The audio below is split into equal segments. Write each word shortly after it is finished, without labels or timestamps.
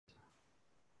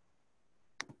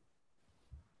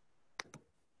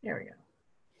There we go.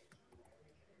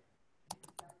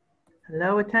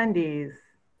 Hello, attendees.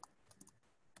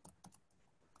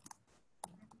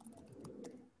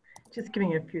 Just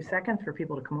giving you a few seconds for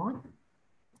people to come on.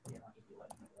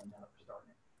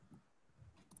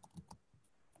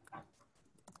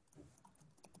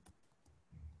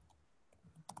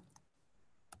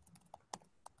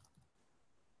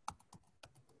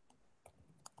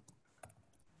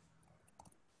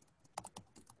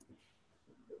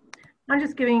 I'm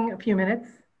just giving a few minutes.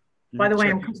 By the way,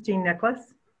 I'm Christine Nichlos.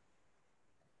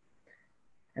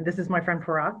 And this is my friend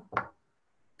Parag.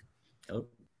 Oh.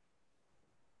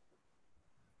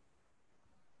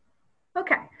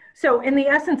 Okay, so in the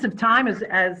essence of time,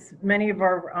 as many of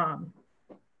our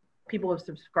people have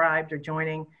subscribed or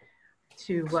joining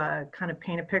to kind of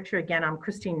paint a picture. Again, I'm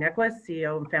Christine Nichlos,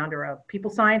 CEO and founder of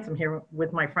People Science. I'm here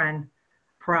with my friend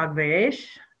Parag Vaish.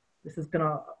 This has been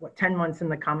 10 months in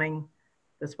the coming,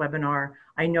 this webinar.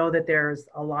 I know that there's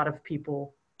a lot of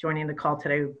people joining the call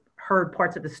today who heard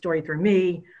parts of the story through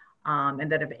me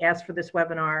and that have asked for this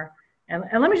webinar. And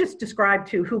let me just describe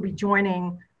to who'll be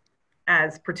joining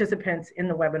as participants in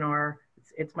the webinar.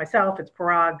 It's myself, it's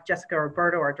Parag, Jessica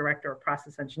Roberto, our Director of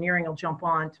Process Engineering, will jump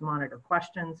on to monitor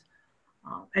questions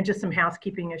and just some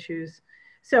housekeeping issues.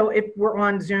 So if we're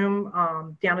on Zoom,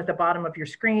 down at the bottom of your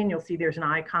screen, you'll see there's an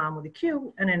icon with a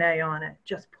Q and an A on it.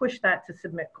 Just push that to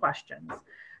submit questions.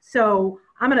 So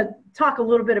I'm gonna talk a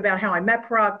little bit about how I met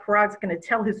Parag. Parag's gonna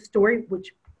tell his story,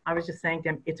 which I was just saying to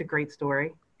him, it's a great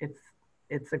story.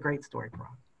 It's a great story,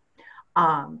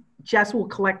 Parag. Jess will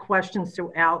collect questions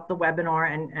throughout the webinar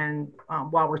and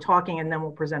while we're talking, and then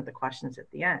we'll present the questions at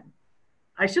the end.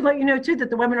 I should let you know too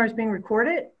that the webinar is being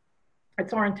recorded.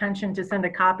 It's our intention to send a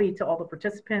copy to all the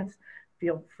participants.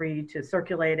 Feel free to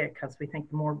circulate it because we think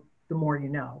the more you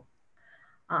know.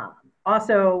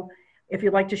 Also, if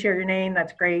you'd like to share your name,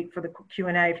 that's great for the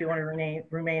Q&A. If you want to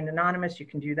remain anonymous, you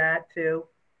can do that too.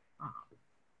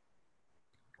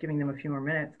 Giving them a few more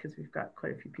minutes because we've got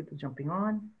quite a few people jumping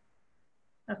on.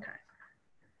 Okay.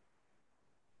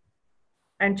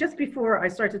 And just before I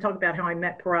start to talk about how I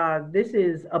met Parag, this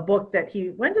is a book that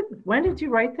when did you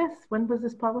write this? When was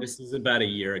this published? This is about a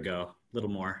year ago, a little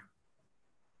more.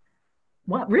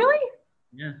 What, really?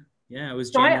 Yeah, it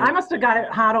was. So I must have got it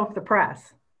hot off the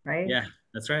press, right? Yeah,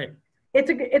 that's right.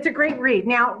 It's a great read.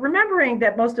 Now, remembering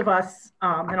that most of us,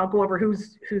 and I'll go over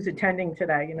who's attending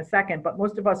today in a second, but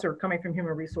most of us are coming from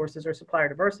human resources or supplier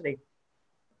diversity.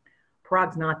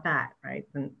 Parag's not that, right?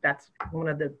 And that's one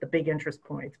of the big interest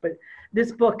points. But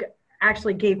this book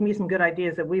actually gave me some good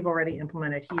ideas that we've already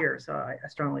implemented here, so I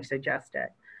strongly suggest it.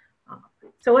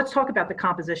 So let's talk about the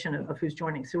composition of who's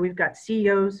joining. So we've got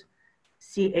CEOs,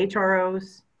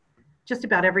 CHROs, just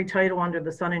about every title under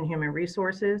the sun in human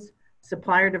resources,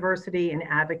 supplier diversity, and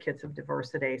advocates of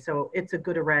diversity. So it's a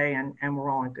good array, and we're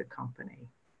all in good company.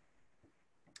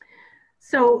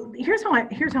 So here's how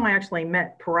I actually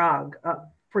met Parag.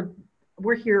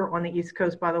 We're here on the East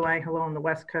Coast, by the way. Hello on the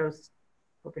West Coast.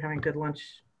 Hope you're having a good lunch,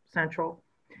 Central.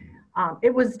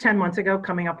 It was 10 months ago,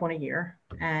 coming up on a year.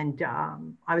 And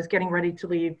I was getting ready to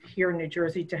leave here in New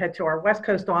Jersey to head to our West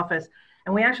Coast office.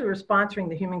 And we actually were sponsoring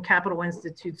the Human Capital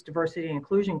Institute's Diversity and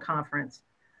Inclusion Conference.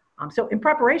 So in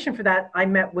preparation for that, I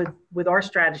met with our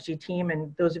strategy team.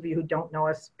 And those of you who don't know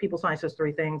us, People Science does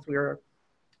three things.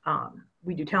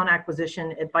 We do talent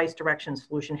acquisition, advice, direction,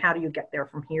 solution. How do you get there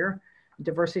from here?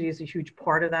 Diversity is a huge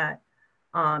part of that.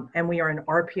 And we are an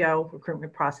RPO,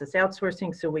 recruitment process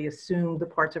outsourcing. So we assume the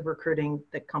parts of recruiting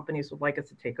that companies would like us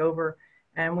to take over.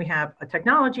 And we have a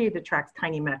technology that tracks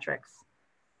tiny metrics.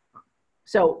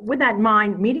 So with that in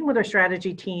mind, meeting with our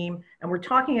strategy team, and we're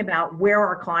talking about where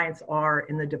our clients are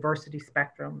in the diversity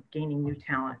spectrum, gaining new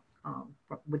talent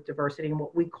with diversity and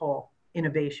what we call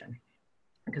innovation,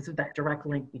 because of that direct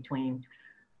link between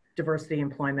diversity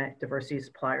employment, diversity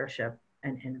suppliership,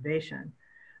 and innovation.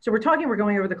 So we're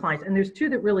going over the clients, and there's two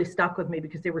that really stuck with me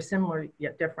because they were similar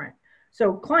yet different.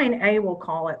 So client A, we'll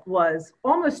call it, was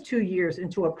almost 2 years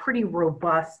into a pretty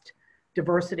robust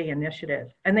diversity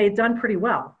initiative, and they had done pretty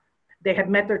well. They had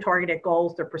met their targeted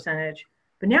goals, their percentage,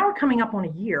 but now we're coming up on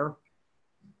a year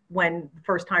when the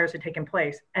first hires had taken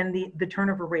place, and the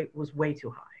turnover rate was way too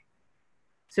high.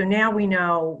 So now we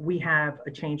know we have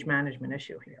a change management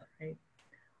issue here, right?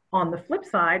 On the flip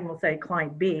side, and we'll say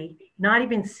client B, not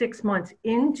even 6 months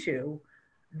into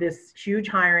this huge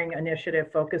hiring initiative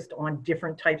focused on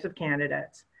different types of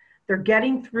candidates, they're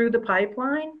getting through the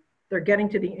pipeline, they're getting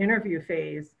to the interview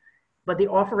phase, but the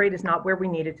offer rate is not where we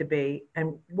need it to be.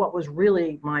 And what was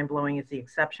really mind-blowing is the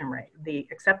acceptance rate. The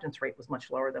acceptance rate was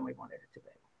much lower than we wanted it to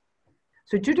be.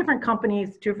 So two different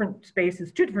companies, two different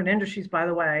spaces, two different industries, by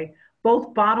the way,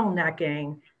 both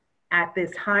bottlenecking at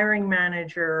this hiring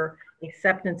manager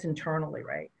acceptance internally,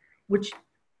 right? Which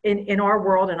in our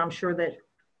world, and I'm sure that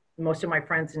most of my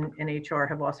friends in HR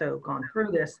have also gone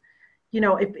through this,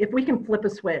 if we can flip a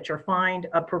switch or find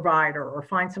a provider or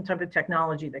find some type of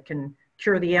technology that can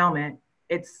cure the ailment,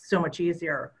 it's so much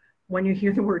easier. When you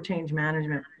hear the word change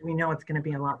management, we know it's going to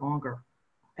be a lot longer.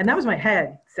 And that was my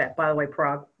head set, by the way,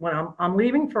 Parag, when I'm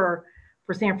leaving for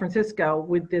San Francisco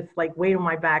with this like weight on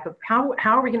my back of how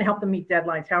are we going to help them meet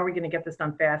deadlines? How are we going to get this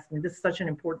done fast? And this is such an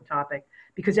important topic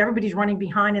because everybody's running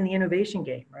behind in the innovation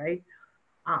game, right?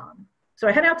 So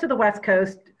I head out to the West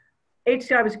Coast.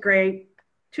 HCI was great.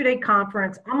 2-day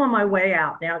conference. I'm on my way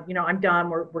out now. I'm done.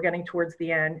 We're getting towards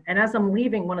the end. And as I'm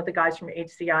leaving, one of the guys from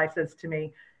HCI says to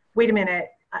me, wait a minute.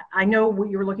 I know what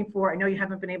you were looking for. I know you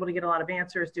haven't been able to get a lot of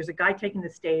answers. There's a guy taking the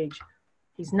stage.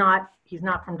 He's not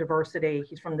from diversity.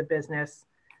 He's from the business.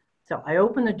 So I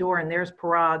open the door and there's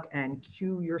Parag, and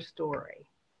cue your story.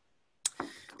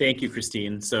 Thank you,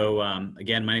 Christine. So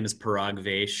again, my name is Parag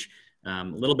Vaish. A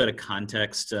little bit of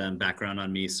context and background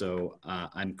on me. So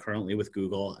I'm currently with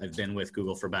Google. I've been with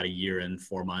Google for about 1 year and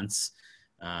 4 months.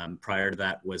 Prior to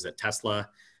that was at Tesla.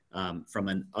 From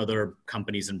an other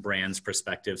companies and brands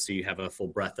perspective, so you have a full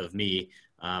breadth of me.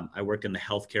 I worked in the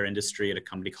healthcare industry at a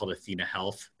company called Athena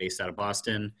Health, based out of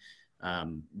Boston.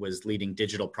 Was leading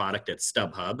digital product at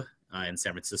StubHub in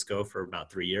San Francisco for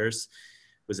about 3 years.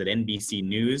 Was at NBC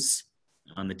News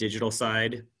on the digital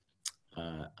side.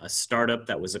 A startup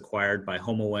that was acquired by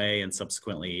HomeAway and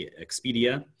subsequently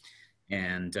Expedia,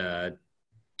 and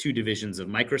 2 divisions of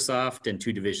Microsoft and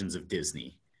 2 divisions of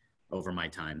Disney over my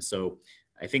time. So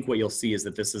I think what you'll see is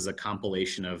that this is a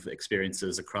compilation of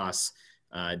experiences across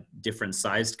different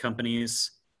sized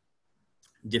companies,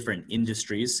 different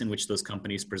industries in which those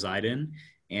companies preside in,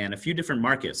 and a few different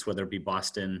markets, whether it be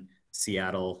Boston,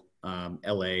 Seattle,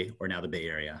 LA, or now the Bay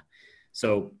Area.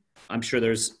 So I'm sure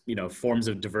there's, forms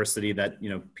of diversity that,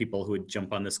 people who would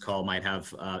jump on this call might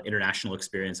have international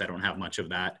experience. I don't have much of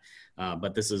that,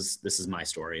 but this is my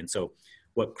story. And so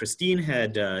what Christine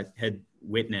had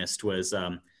witnessed was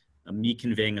me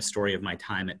conveying a story of my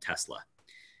time at Tesla.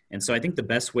 And so I think the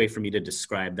best way for me to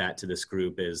describe that to this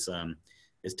group is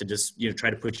to just, try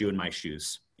to put you in my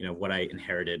shoes, what I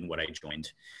inherited and what I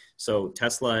joined. So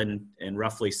Tesla in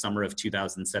roughly summer of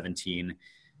 2017,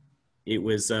 it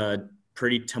was a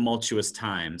pretty tumultuous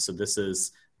time. So this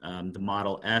is the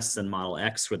Model S and Model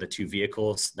X were the 2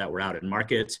 vehicles that were out in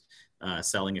market,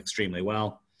 selling extremely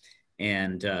well.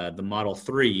 And the Model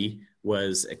 3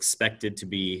 was expected to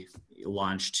be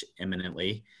launched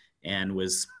imminently and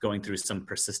was going through some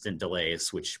persistent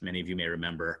delays, which many of you may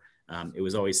remember. It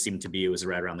was always seemed to be, it was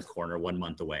right around the corner, 1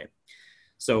 month away.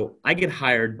 So I get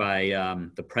hired by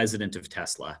the president of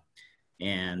Tesla.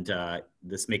 And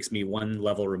this makes me 1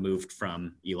 level removed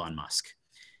from Elon Musk.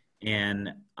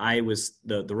 And I was,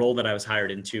 the role that I was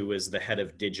hired into was the head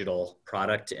of digital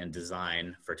product and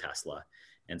design for Tesla.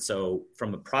 And so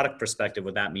from a product perspective,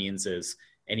 what that means is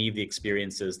any of the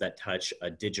experiences that touch a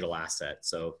digital asset.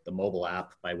 So the mobile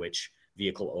app by which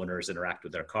vehicle owners interact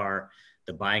with their car,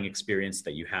 the buying experience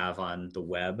that you have on the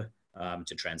web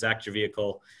to transact your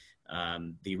vehicle,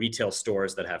 the retail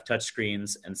stores that have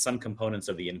touchscreens, and some components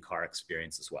of the in-car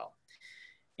experience as well.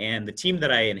 And the team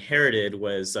that I inherited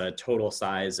was a total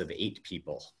size of 8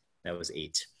 people. That was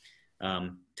 8.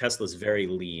 Tesla's very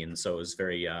lean, so it was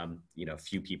very,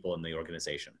 few people in the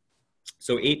organization.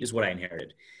 So 8 is what I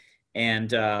inherited.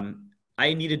 And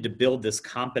I needed to build this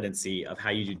competency of how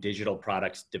you do digital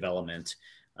product development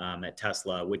at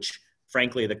Tesla, which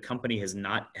frankly, the company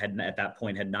had at that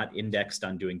point indexed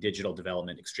on doing digital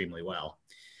development extremely well.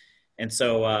 And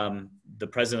so the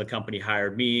president of the company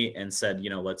hired me and said,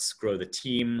 let's grow the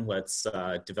team, let's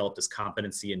develop this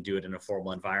competency and do it in a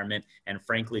formal environment. And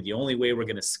frankly, the only way we're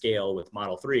going to scale with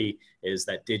Model 3 is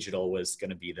that digital was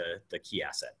going to be the key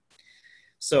asset.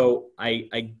 So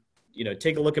I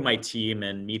take a look at my team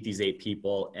and meet these 8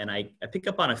 people, and I pick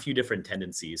up on a few different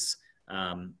tendencies.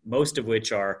 Most of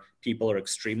which are people are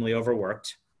extremely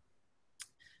overworked.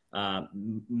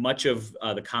 Much of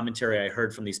the commentary I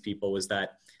heard from these people was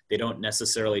that they don't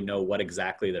necessarily know what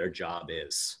exactly their job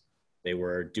is. They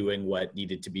were doing what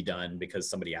needed to be done because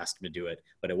somebody asked them to do it,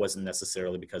 but it wasn't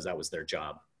necessarily because that was their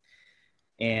job.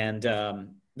 And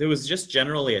there was just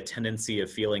generally a tendency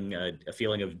of feeling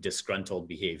of disgruntled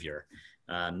behavior.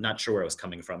 Not sure where it was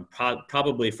coming from,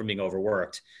 probably from being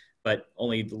overworked. But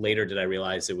only later did I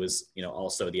realize it was,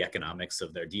 also the economics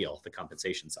of their deal, the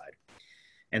compensation side.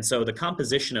 And so the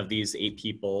composition of these 8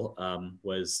 people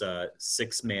was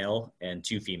 6 male and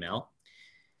 2 female,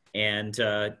 and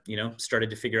started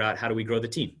to figure out how do we grow the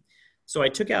team. So I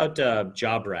took out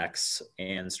job recs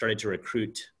and started to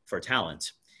recruit for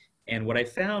talent. And what I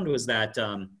found was that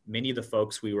many of the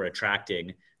folks we were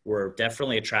attracting were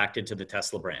definitely attracted to the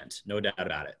Tesla brand, no doubt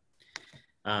about it.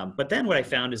 But then what I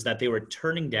found is that they were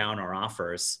turning down our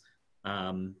offers,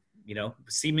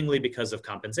 seemingly because of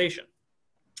compensation.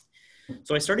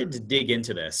 So I started to dig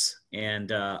into this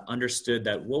and understood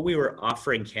that what we were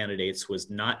offering candidates was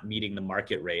not meeting the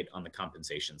market rate on the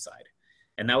compensation side.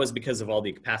 And that was because of all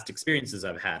the past experiences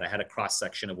I've had. I had a cross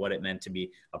section of what it meant to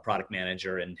be a product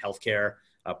manager in healthcare,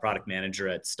 a product manager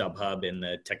at StubHub in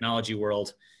the technology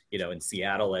world, in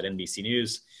Seattle at NBC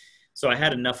News. So I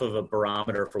had enough of a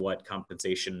barometer for what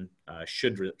compensation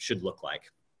should look like.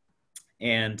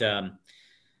 And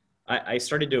I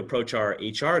started to approach our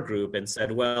HR group and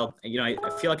said, well, I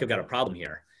feel like I've got a problem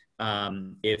here.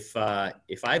 If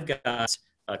I've got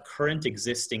a current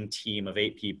existing team of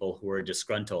 8 people who are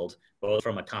disgruntled, both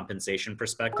from a compensation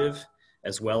perspective,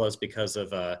 as well as because of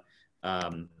they're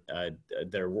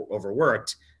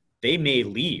overworked, they may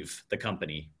leave the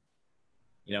company,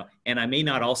 and I may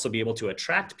not also be able to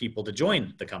attract people to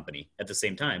join the company at the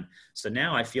same time. So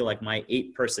now I feel like my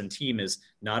 8-person team is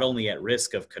not only at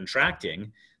risk of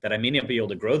contracting, that I may not be able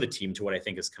to grow the team to what I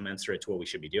think is commensurate to what we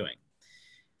should be doing.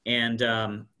 And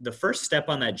the first step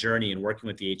on that journey in working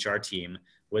with the HR team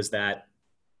was that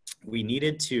we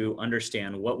needed to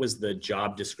understand what was the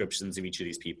job descriptions of each of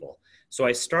these people. So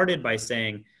I started by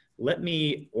saying, let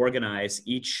me organize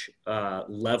each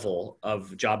level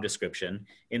of job description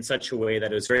in such a way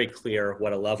that it was very clear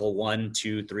what a level 1,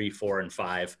 2, 3, 4, and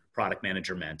 5 product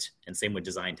manager meant, and same with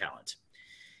design talent.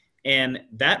 And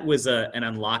that was an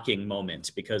unlocking moment,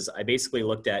 because I basically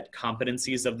looked at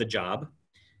competencies of the job,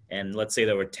 and let's say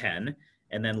there were 10,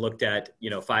 and then looked at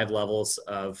 5 levels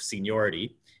of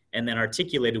seniority, and then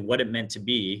articulated what it meant to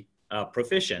be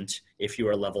proficient if you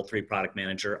were a level 3 product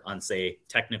manager on, say,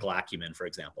 technical acumen, for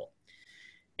example.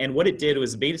 And what it did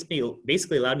was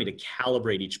basically allowed me to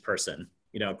calibrate each person,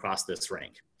 across this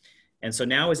rank. And so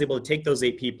now I was able to take those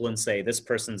 8 people and say, this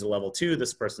person's a level 2,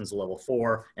 this person's a level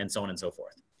 4, and so on and so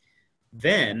forth.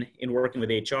 Then in working with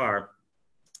HR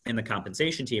and the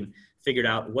compensation team, figured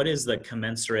out what is the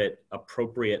commensurate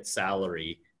appropriate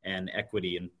salary and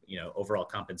equity and overall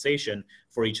compensation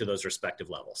for each of those respective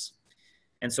levels.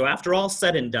 And so after all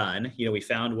said and done, we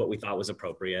found what we thought was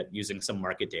appropriate using some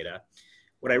market data.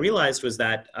 What I realized was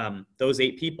that those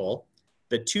 8 people,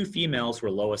 the 2 females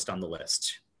were lowest on the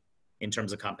list in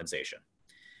terms of compensation.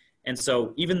 And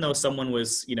so even though someone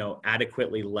was,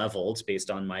 adequately leveled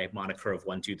based on my moniker of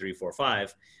 1, 2, 3, 4,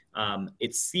 5,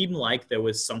 it seemed like there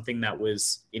was something that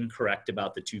was incorrect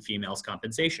about the 2 females'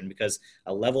 compensation, because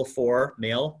a level 4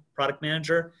 male product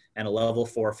manager and a level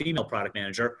 4 female product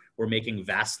manager were making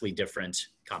vastly different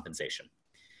compensation.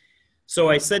 So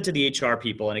I said to the HR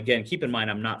people, and again, keep in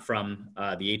mind, I'm not from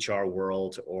the HR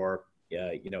world or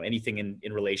anything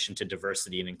in relation to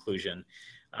diversity and inclusion.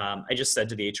 I just said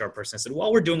to the HR person, I said,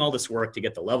 while we're doing all this work to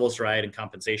get the levels right and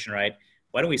compensation right,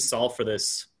 why don't we solve for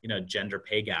this, gender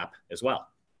pay gap as well?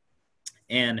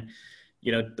 And,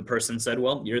 the person said,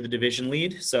 well, you're the division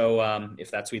lead. So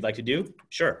if that's what you'd like to do,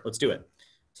 sure, let's do it.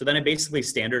 So then I basically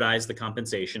standardized the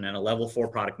compensation, and a level 4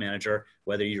 product manager,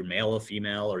 whether you're male or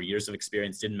female or years of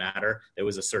experience, didn't matter. There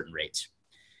was a certain rate.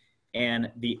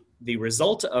 And the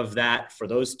result of that for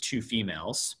those 2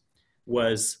 females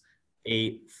was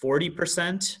a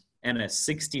 40% and a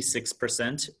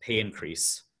 66% pay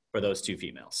increase for those 2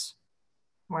 females.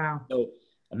 Wow. So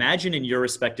imagine in your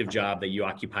respective job that you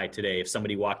occupy today, if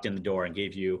somebody walked in the door and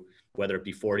gave you, whether it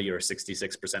be 40 or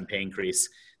 66% pay increase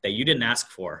that you didn't ask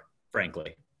for,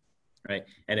 frankly, right?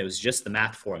 And it was just the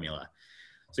math formula.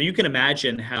 So you can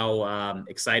imagine how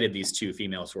excited these 2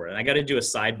 females were. And I got to do a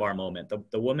sidebar moment.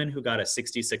 The woman who got a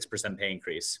 66% pay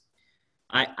increase,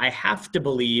 I have to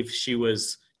believe she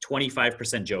was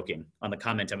 25% joking on the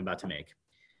comment I'm about to make.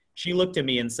 She looked at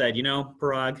me and said,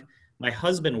 Parag, my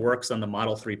husband works on the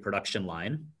Model 3 production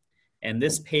line, and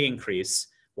this pay increase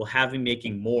will have him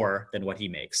making more than what he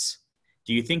makes.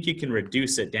 Do you think you can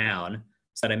reduce it down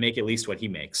so that I make at least what he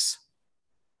makes?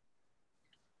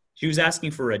 She was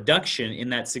asking for a reduction in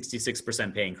that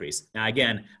 66% pay increase. Now,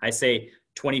 again, I say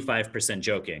 25%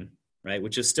 joking, right?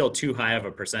 Which is still too high of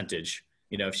a percentage,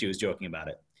 if she was joking about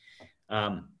it.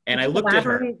 And I looked at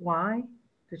her. Why?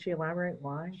 Did she elaborate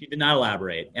why? She did not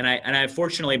elaborate. And I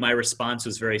fortunately, my response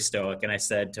was very stoic. And I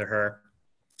said to her,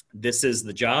 this is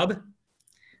the job.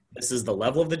 This is the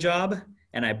level of the job.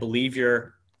 And I believe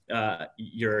you're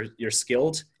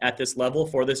skilled at this level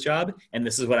for this job. And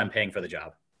this is what I'm paying for the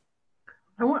job.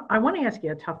 I want to ask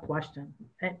you a tough question.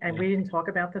 And we didn't talk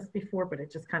about this before, but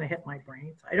it just kind of hit my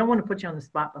brain. So I don't want to put you on the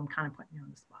spot, but I'm kind of putting you on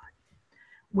the spot.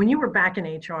 when you were back in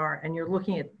HR and you're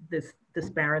looking at this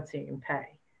disparity in pay,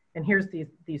 and here's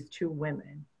these two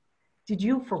women, did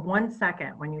you for 1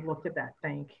 second when you looked at that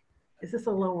think, is this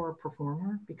a lower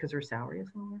performer because her salary is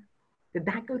lower? Did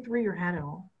that go through your head at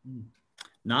all?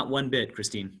 Not one bit,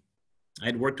 Christine.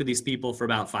 I'd worked with these people for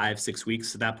about 5-6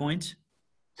 weeks at that point.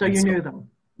 So you knew them.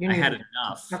 I had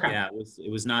enough. Okay. Yeah,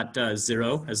 it was not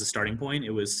 0 as a starting point. It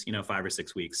was 5 or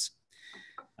 6 weeks.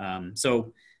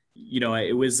 So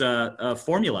it was a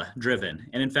formula driven.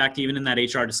 And in fact, even in that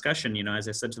HR discussion, as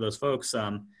I said to those folks,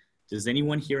 does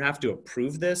anyone here have to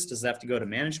approve this? Does it have to go to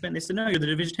management? They said, no, you're the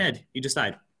division head. You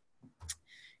decide.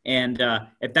 And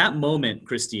at that moment,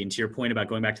 Christine, to your point about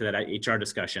going back to that HR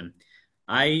discussion,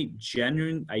 I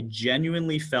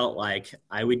genuinely felt like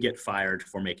I would get fired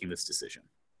for making this decision.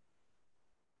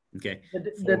 Okay.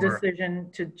 The decision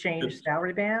to change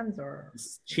salary bands or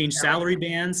change salary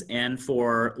bands, and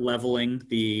for leveling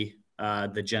the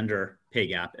gender pay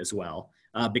gap as well,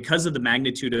 because of the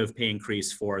magnitude of pay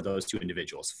increase for those two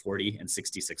individuals, 40 and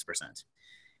 66%.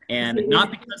 And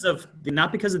not because of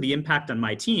the impact on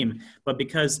my team, but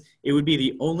because it would be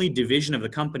the only division of the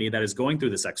company that is going through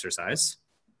this exercise.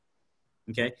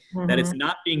 Okay. Mm-hmm. That it's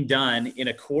not being done in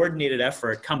a coordinated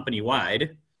effort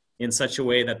company-wide in such a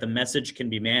way that the message can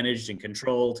be managed and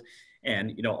controlled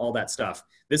and, all that stuff.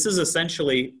 This is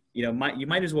essentially, you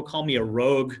might as well call me a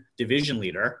rogue division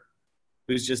leader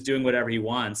who's just doing whatever he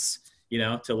wants,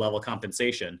 to level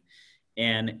compensation.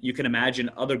 And you can imagine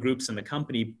other groups in the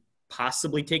company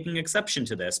possibly taking exception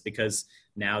to this because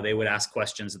now they would ask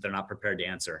questions that they're not prepared to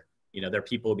answer. Their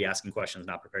people would be asking questions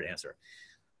not prepared to answer.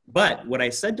 But what I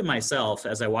said to myself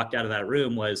as I walked out of that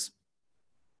room was,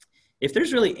 if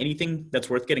there's really anything that's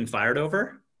worth getting fired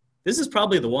over, this is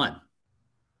probably the one.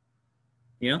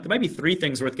 There might be 3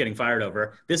 things worth getting fired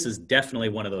over. This is definitely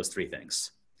one of those 3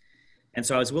 things. And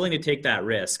so I was willing to take that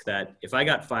risk that if I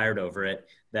got fired over it,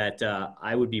 that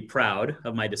I would be proud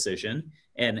of my decision.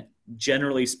 And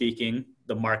generally speaking,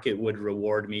 the market would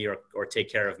reward me or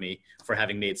take care of me for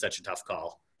having made such a tough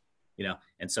call.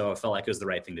 And so I felt like it was the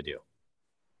right thing to do.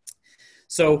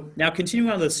 So now continuing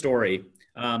on the story,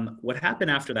 what happened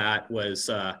after that was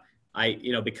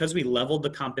because we leveled the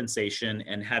compensation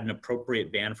and had an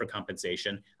appropriate band for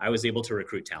compensation, I was able to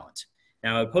recruit talent.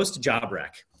 Now I post a job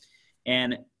rec,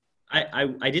 and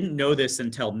I didn't know this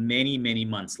until many, many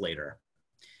months later.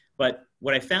 But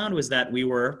what I found was that we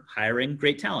were hiring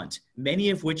great talent, many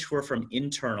of which were from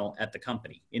internal at the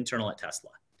company, internal at Tesla.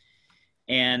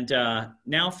 And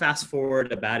now fast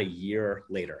forward about a year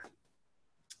later.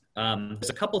 There's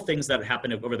a couple things that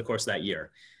happened over the course of that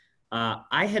year.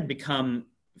 I had become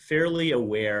fairly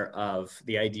aware of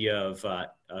the idea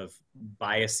of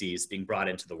biases being brought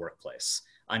into the workplace,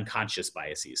 unconscious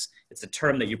biases. It's a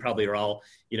term that you probably are all,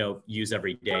 use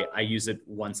every day. I use it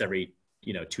once every,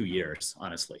 2 years,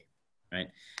 honestly, right?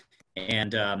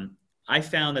 And I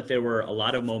found that there were a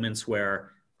lot of moments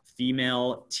where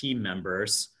female team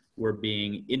members were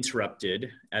being interrupted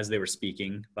as they were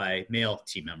speaking by male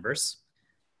team members.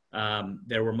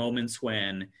 There were moments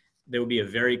when there would be a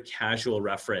very casual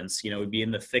reference, we'd be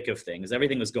in the thick of things.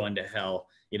 Everything was going to hell.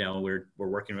 We're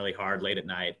working really hard late at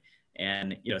night.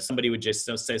 And, somebody would just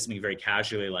say something very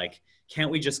casually like, can't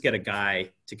we just get a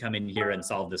guy to come in here and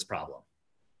solve this problem?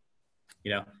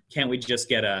 Can't we just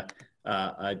get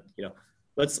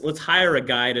let's hire a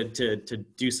guy to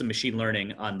do some machine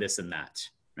learning on this and that,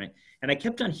 right? And I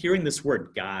kept on hearing this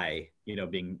word guy,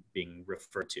 being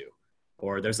referred to.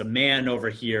 Or there's a man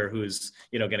over here who's,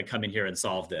 going to come in here and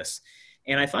solve this.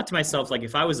 And I thought to myself, like,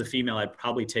 if I was a female, I'd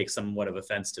probably take somewhat of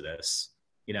offense to this,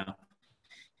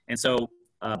 And so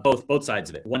both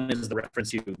sides of it. One is the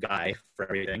reference you guy for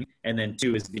everything. And then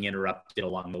 2 is being interrupted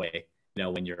along the way,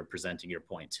 when you're presenting your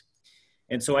point.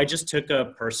 And so I just took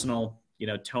a personal,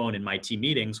 tone in my team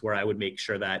meetings where I would make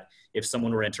sure that if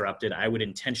someone were interrupted, I would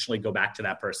intentionally go back to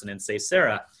that person and say,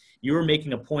 Sarah, you were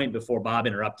making a point before Bob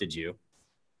interrupted you.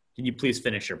 Can you please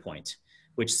finish your point?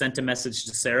 Which sent a message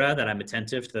to Sarah that I'm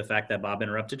attentive to the fact that Bob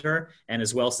interrupted her, and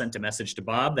as well sent a message to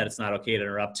Bob that it's not okay to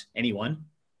interrupt anyone,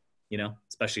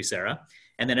 especially Sarah.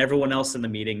 And then everyone else in the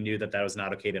meeting knew that was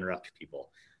not okay to interrupt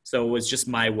people. So it was just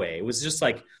my way. It was just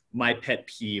like my pet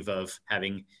peeve of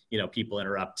having, people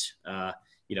interrupt,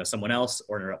 someone else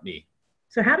or interrupt me.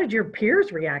 So how did your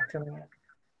peers react to that?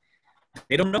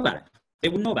 They don't know about it. They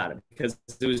wouldn't know about it because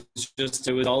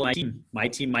it was all my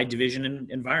team, my division and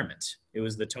environment. It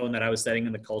was the tone that I was setting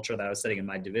and the culture that I was setting in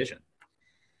my division.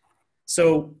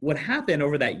 So what happened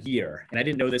over that year, and I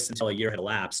didn't know this until a year had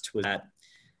elapsed, was that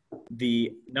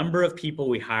the number of people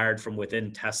we hired from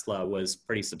within Tesla was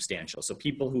pretty substantial. So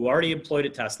people who already employed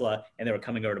at Tesla and they were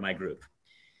coming over to my group.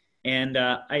 And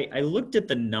I looked at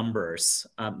the numbers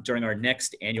during our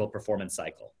next annual performance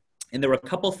cycle. And there were a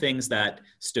couple things that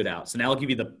stood out. So now I'll give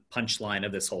you the punchline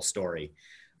of this whole story.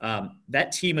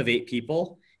 That team of 8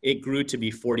 people, it grew to be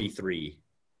 43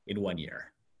 in 1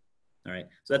 year. All right.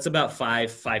 So that's about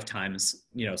five times,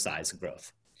 size of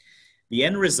growth. The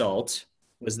end result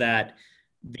was that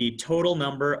the total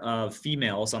number of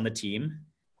females on the team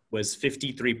was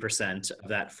 53% of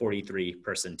that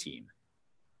 43-person team.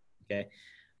 Okay.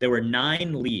 There were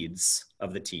 9 leads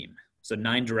of the team. So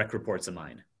 9 direct reports of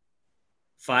mine,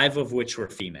 5 of which were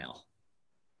female,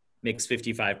 makes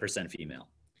 55% female.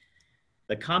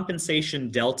 The compensation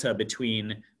delta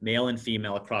between male and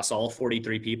female across all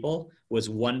 43 people was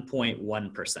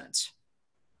 1.1%.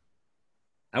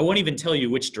 I won't even tell you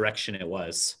which direction it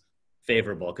was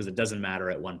favorable because it doesn't matter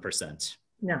at 1%.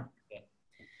 No.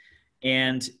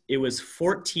 And it was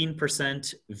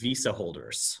 14% visa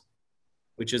holders,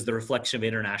 which is the reflection of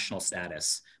international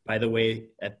status. By the way,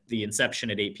 at the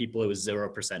inception at 8 people, it was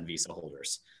 0% visa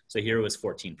holders. So here it was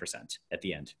 14% at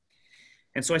the end.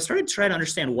 And so I started trying to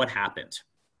understand what happened.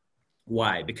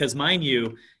 Why? Because mind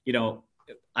you,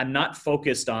 I'm not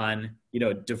focused on,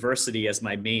 diversity as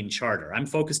my main charter. I'm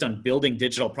focused on building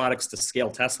digital products to scale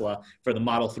Tesla for the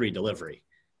Model 3 delivery.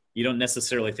 You don't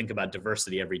necessarily think about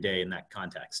diversity every day in that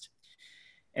context.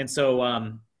 And so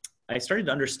I started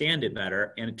to understand it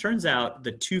better. And it turns out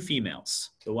the 2 females,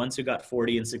 the ones who got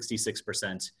 40 and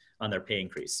 66% on their pay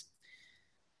increase,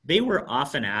 they were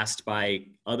often asked by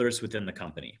others within the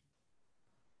company,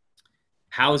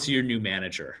 how's your new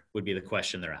manager? Would be the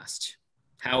question they're asked.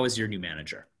 How is your new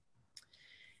manager?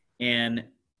 And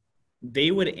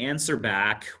they would answer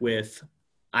back with,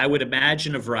 I would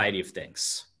imagine a variety of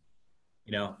things,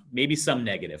 maybe some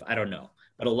negative, I don't know.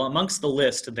 But amongst the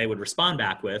list they would respond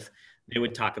back with, they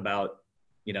would talk about,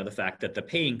 the fact that the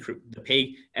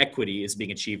pay equity is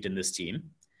being achieved in this team.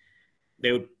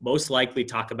 They would most likely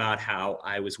talk about how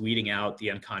I was weeding out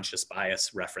the unconscious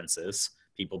bias references,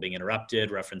 people being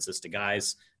interrupted, references to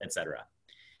guys, etc.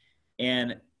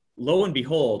 And lo and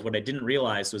behold, what I didn't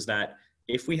realize was that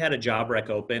if we had a job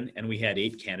rec open and we had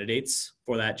 8 candidates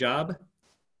for that job,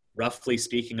 roughly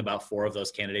speaking, about 4 of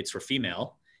those candidates were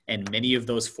female, and many of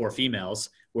those 4 females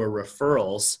were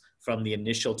referrals from the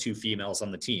initial 2 females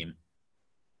on the team.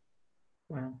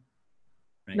 Wow.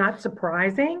 Right? Not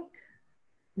surprising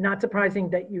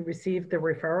that you received the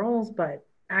referrals, but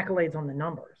accolades on the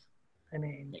numbers. I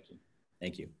mean,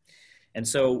 Thank you. And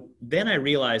so then I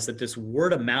realized that this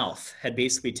word of mouth had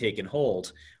basically taken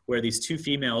hold, where these 2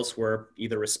 females were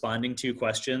either responding to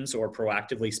questions or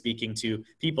proactively speaking to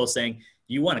people saying,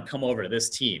 you want to come over to this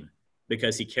team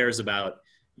because he cares about,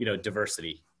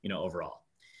 diversity, overall.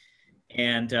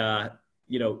 And,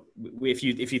 if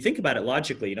you think about it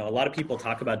logically, a lot of people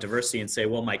talk about diversity and say,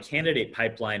 well, my candidate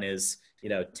pipeline is,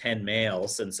 10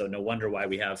 males. And so no wonder why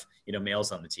we have,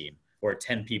 males on the team, or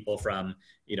 10 people from,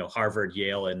 Harvard,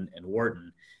 Yale, and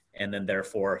Wharton. And then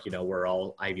therefore, we're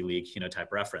all Ivy League,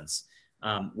 type reference.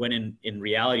 When in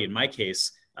reality, in my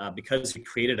case, because we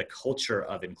created a culture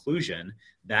of inclusion,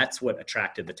 that's what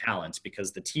attracted the talent,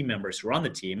 because the team members who were on the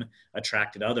team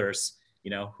attracted others,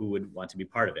 who would want to be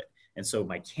part of it. And so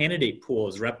my candidate pool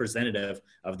is representative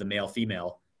of the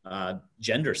male-female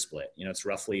gender split. It's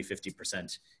roughly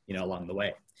 50%, along the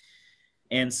way.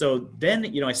 And so then,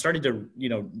 I started to,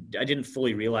 I didn't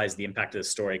fully realize the impact of this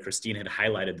story. Christine had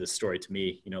highlighted this story to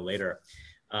me, later.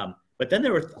 But then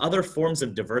there were other forms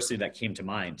of diversity that came to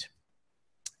mind.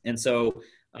 And so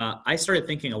I started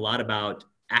thinking a lot about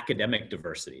academic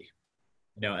diversity,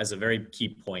 as a very key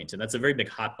point. And that's a very big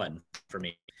hot button for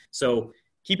me. So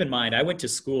keep in mind, I went to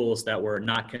schools that were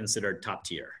not considered top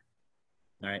tier.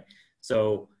 All right.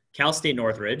 So Cal State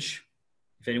Northridge,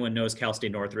 if anyone knows Cal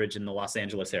State Northridge in the Los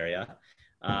Angeles area,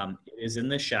 is in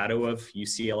the shadow of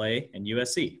UCLA and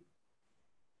USC.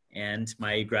 And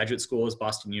my graduate school is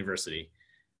Boston University,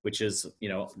 which is,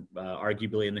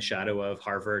 arguably in the shadow of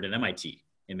Harvard and MIT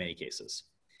in many cases.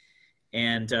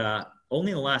 And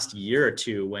only in the last year or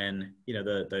two, when,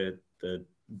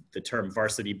 the term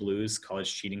varsity blues,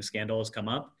 college cheating scandal has come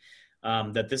up,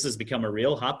 that this has become a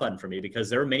real hot button for me, because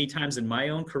there were many times in my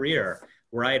own career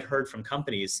where I had heard from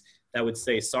companies that would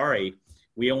say, sorry,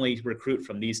 we only recruit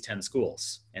from these 10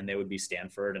 schools. And they would be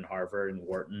Stanford and Harvard and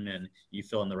Wharton, and you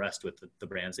fill in the rest with the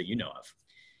brands that you know of.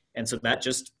 And so that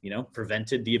just,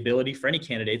 prevented the ability for any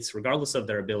candidates, regardless of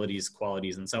their abilities,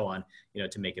 qualities, and so on,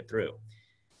 to make it through.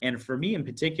 And for me in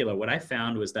particular, what I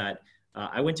found was that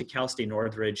I went to Cal State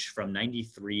Northridge from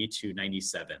 93 to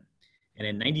 97. And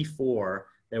in 94,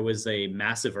 there was a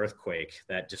massive earthquake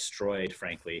that destroyed,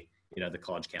 frankly, the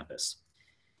college campus.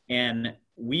 And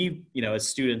we, as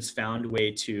students found a way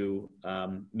to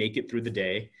make it through the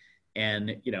day.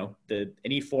 And,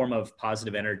 any form of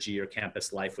positive energy or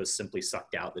campus life was simply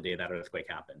sucked out the day that earthquake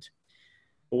happened.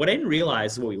 But what I didn't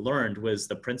realize, what we learned, was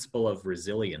the principle of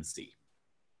resiliency.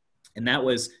 And that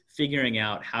was figuring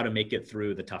out how to make it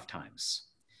through the tough times.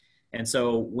 And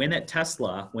so when at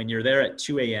Tesla, when you're there at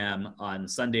 2 a.m. on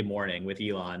Sunday morning with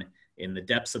Elon in the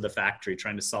depths of the factory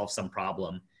trying to solve some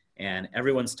problem, and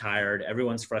everyone's tired,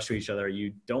 everyone's frustrated with each other,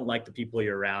 you don't like the people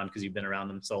you're around because you've been around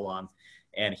them so long,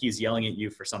 and he's yelling at you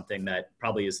for something that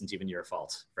probably isn't even your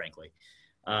fault, frankly.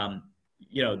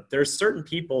 There's certain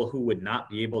people who would not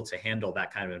be able to handle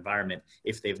that kind of environment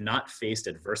if they've not faced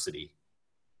adversity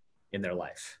in their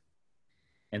life.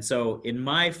 And so in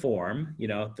my form,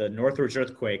 the Northridge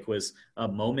earthquake was a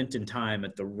moment in time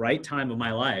at the right time of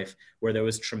my life where there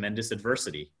was tremendous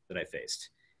adversity that I faced.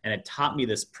 And it taught me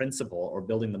this principle, or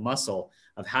building the muscle,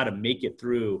 of how to make it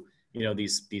through,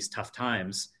 these tough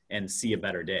times and see a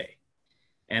better day.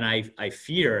 And I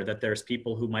fear that there's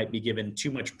people who might be given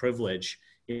too much privilege,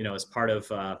 as part of,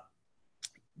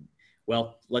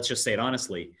 let's just say it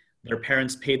honestly, their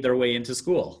parents paid their way into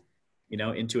school,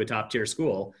 into a top tier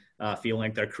school, feeling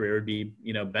like their career would be,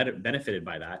 benefited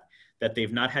by that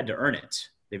they've not had to earn it.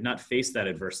 They've not faced that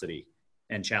adversity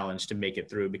and challenge to make it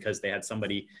through because they had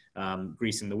somebody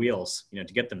greasing the wheels, to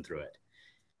get them through it.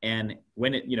 And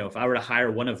when if I were to hire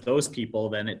one of those people,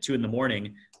 then at 2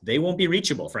 a.m, they won't be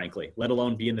reachable, frankly, let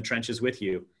alone be in the trenches with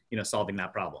you, solving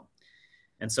that problem.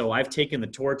 And so I've taken the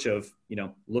torch of,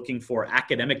 looking for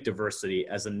academic diversity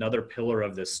as another pillar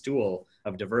of this stool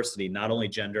of diversity, not only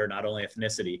gender, not only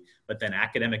ethnicity, but then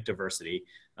academic diversity,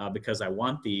 because I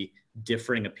want the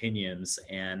differing opinions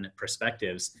and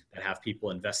perspectives that have people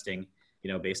investing,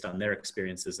 based on their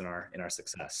experiences in our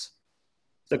success.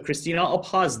 So Christine, I'll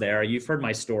pause there. You've heard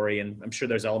my story, and I'm sure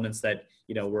there's elements that,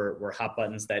 were hot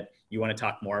buttons that you want to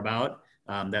talk more about,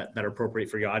 that are appropriate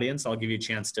for your audience. I'll give you a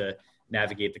chance to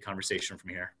navigate the conversation from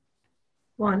here.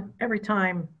 Well, every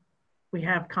time we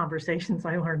have conversations,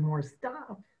 I learn more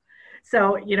stuff.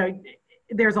 So,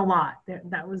 there's a lot.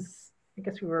 That was, I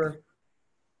guess we were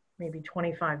maybe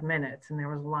 25 minutes and there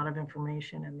was a lot of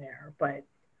information in there. But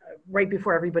right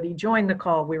before everybody joined the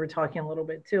call, we were talking a little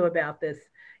bit too about this,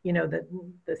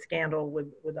 the scandal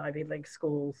with Ivy League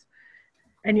schools.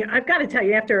 And I've got to tell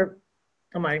you,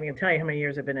 I'm not even going to tell you how many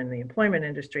years I've been in the employment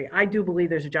industry. I do believe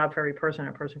there's a job for every person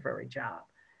and a person for every job.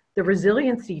 The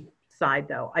resiliency side,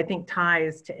 though, I think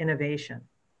ties to innovation,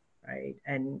 right?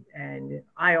 And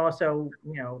I also,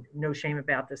 no shame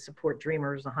about this, support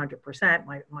dreamers 100%.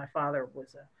 My father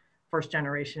was a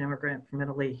first-generation immigrant from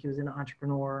Italy. He was an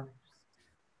entrepreneur,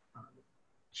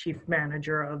 chief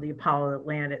manager of the Apollo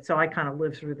Atlantic. So I kind of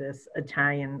lived through this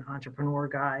Italian entrepreneur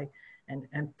guy.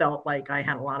 And felt like I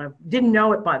had didn't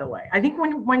know it, by the way. I think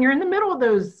when you're in the middle of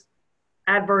those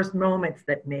adverse moments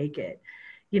that make it,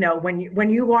 when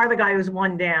you are the guy who's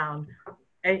one down,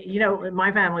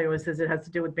 my family always says it has to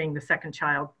do with being the second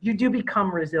child. You do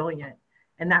become resilient,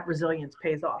 and that resilience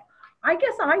pays off. I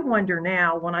guess I wonder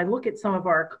now, when I look at some of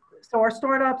our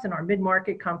startups and our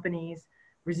mid-market companies,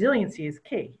 resiliency is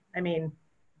key. I mean,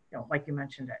 like you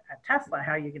mentioned at Tesla,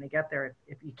 how are you going to get there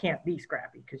if you can't be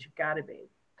scrappy, because you've got to be.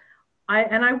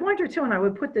 I wonder too, and I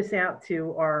would put this out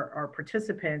to our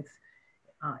participants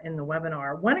in the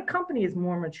webinar, when a company is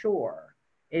more mature,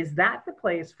 is that the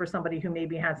place for somebody who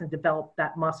maybe hasn't developed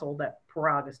that muscle that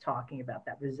Parag is talking about,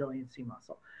 that resiliency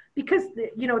muscle? Because,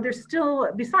 there's still,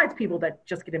 besides people that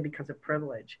just get in because of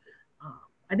privilege,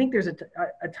 I think there's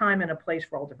a time and a place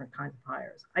for all different kinds of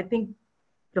hires. I think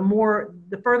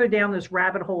the further down this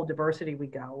rabbit hole of diversity we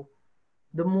go,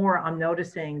 the more I'm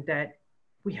noticing that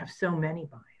we have so many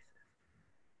biases.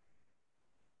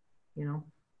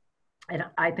 And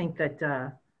I think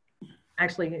that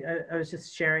actually, I was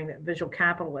just sharing that Visual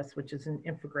Capitalist, which is an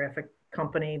infographic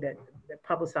company that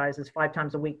publicizes 5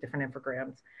 times a week different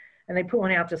infograms, and they put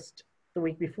one out just the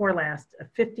week before last,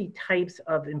 50 types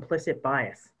of implicit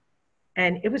bias,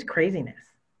 and it was craziness.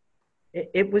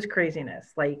 It was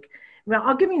craziness. Like, well,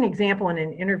 I'll give you an example in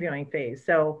an interviewing phase.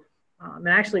 So, and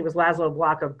actually, it was Laszlo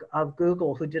Block of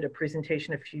Google who did a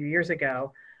presentation a few years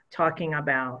ago talking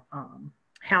about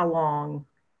how long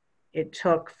it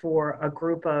took for a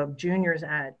group of juniors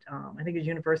at, I think it was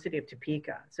University of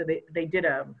Topeka. So they did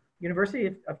University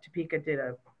of Topeka did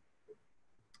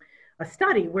a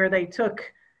study where they took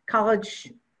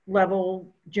college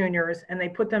level juniors and they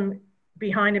put them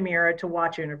behind a mirror to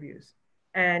watch interviews.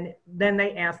 And then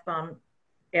they asked them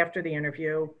after the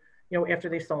interview, after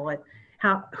they saw it,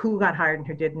 who got hired and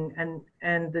who didn't.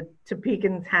 And the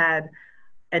Topekans had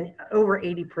an over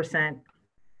 80%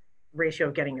 ratio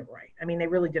of getting it right. I mean, they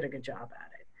really did a good job at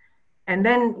it. And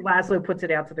then Laszlo puts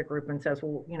it out to the group and says,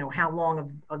 well, you know, how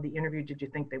long of the interview did you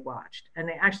think they watched? And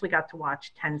they actually got to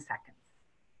watch 10 seconds.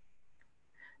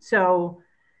 So,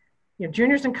 you know,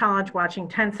 juniors in college watching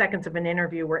 10 seconds of an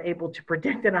interview were able to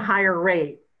predict at a higher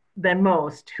rate than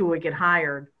most who would get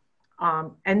hired.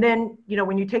 And then, you know,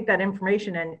 when you take that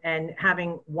information and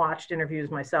having watched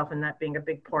interviews myself, and that being a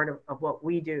big part of what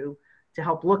we do to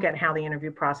help look at how the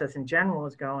interview process in general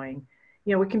is going,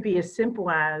 you know, it can be as simple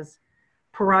as,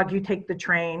 Parag, you take the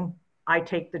train, I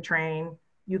take the train,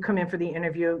 you come in for the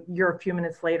interview, you're a few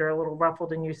minutes later a little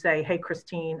ruffled and you say, hey,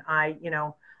 Christine, I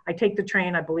take the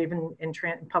train, I believe in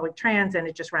public trans, and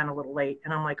it just ran a little late.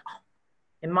 And I'm like, oh,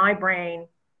 in my brain,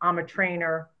 I'm a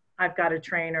trainer, I've got a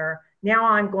trainer. Now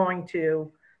I'm going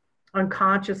to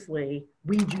unconsciously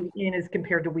weed you in as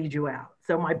compared to weed you out.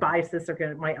 So my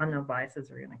unknown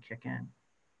biases are gonna kick in.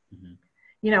 Mm-hmm.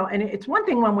 You know, and it's one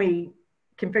thing when we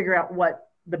can figure out what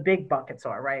the big buckets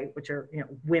are, right? Which are, you know,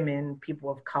 women, people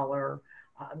of color,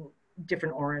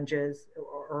 different oranges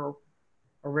or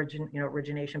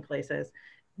origination places.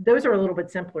 Those are a little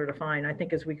bit simpler to find. I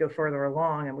think as we go further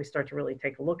along and we start to really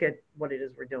take a look at what it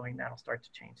is we're doing, that'll start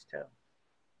to change too.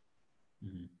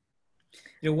 Mm-hmm.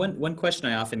 You know, one question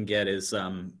I often get is,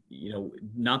 you know,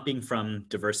 not being from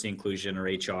diversity, inclusion, or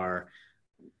HR,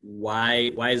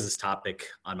 why is this topic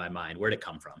on my mind? Where'd it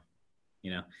come from?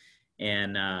 You know,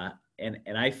 and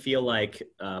I feel like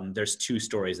there's two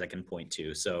stories I can point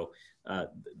to. So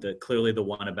clearly the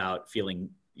one about feeling,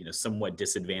 you know, somewhat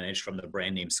disadvantaged from the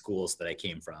brand name schools that I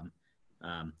came from.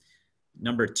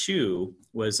 Number two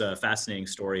was a fascinating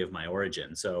story of my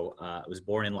origin. So I was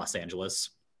born in Los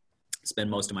Angeles,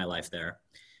 spent most of my life there.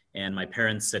 And my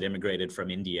parents had immigrated from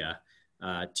India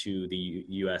to the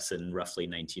US in roughly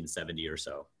 1970 or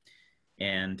so.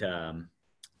 And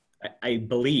I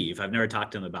believe, I've never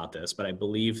talked to them about this, but I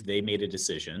believe they made a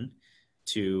decision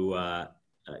to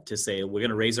say, we're going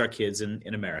to raise our kids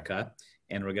in America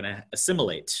and we're going to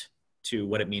assimilate to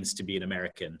what it means to be an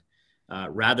American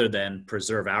rather than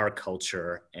preserve our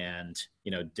culture and,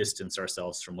 you know, distance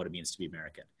ourselves from what it means to be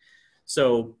American.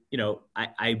 So, you know,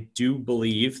 I do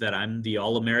believe that I'm the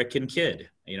all-American kid.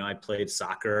 You know, I played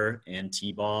soccer and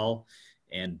t-ball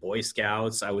and Boy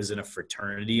Scouts. I was in a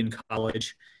fraternity in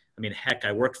college. I mean, heck,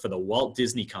 I worked for the Walt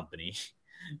Disney Company,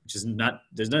 which is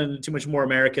there's not too much more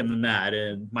American than that,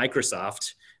 and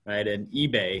Microsoft, right, and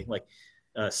eBay, like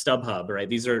StubHub, right?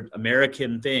 These are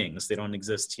American things. They don't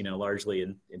exist, you know, largely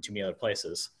in too many other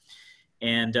places.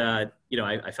 And, you know,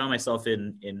 I found myself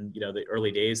in, you know, the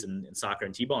early days in soccer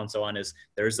and t-ball and so on is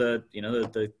there's you know,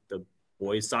 the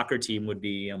boys soccer team would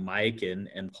be Mike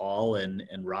and Paul and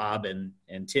Rob and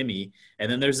Timmy.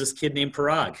 And then there's this kid named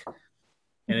Parag.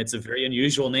 And it's a very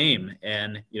unusual name.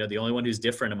 And, you know, the only one who's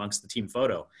different amongst the team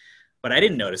photo. But I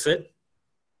didn't notice it,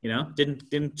 you know,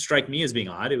 didn't strike me as being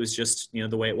odd. It was just, you know,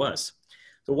 the way it was.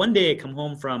 So one day I come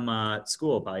home from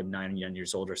school, probably 9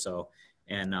 years old or so.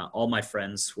 And all my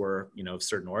friends were, you know, of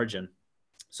certain origin.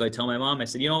 So I tell my mom, I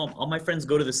said, you know, all my friends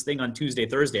go to this thing on Tuesday,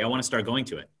 Thursday. I want to start going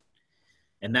to it.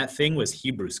 And that thing was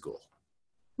Hebrew school.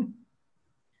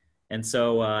 And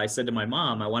so I said to my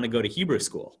mom, I want to go to Hebrew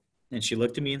school. And she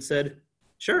looked at me and said,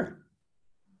 sure.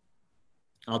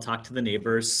 I'll talk to the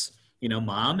neighbor's, you know,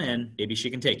 mom, and maybe she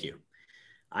can take you.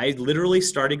 I literally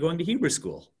started going to Hebrew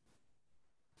school.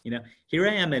 You know, here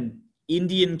I am, an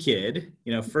Indian kid,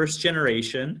 you know, first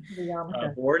generation,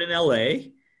 born in LA.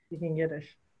 Speaking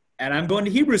Yiddish. And I'm going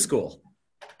to Hebrew school.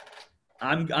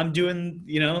 I'm doing,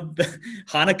 you know, the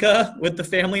Hanukkah with the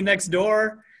family next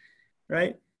door,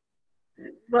 right?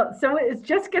 Well, so as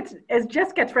Jess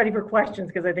gets ready for questions,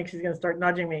 because I think she's going to start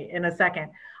nudging me in a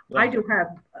second. Yeah. I do have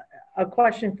a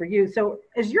question for you. So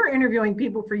as you're interviewing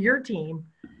people for your team,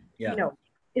 yeah, you know,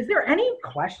 is there any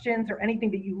questions or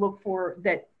anything that you look for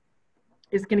that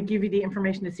is going to give you the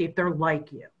information to see if they're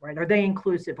like you, right? Are they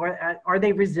inclusive? Are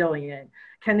they resilient?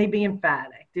 Can they be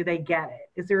emphatic? Do they get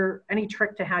it? Is there any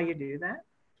trick to how you do that?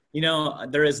 You know,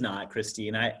 there is not,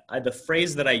 Christine. The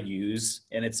phrase that I use,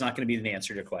 and it's not going to be the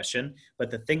answer to your question,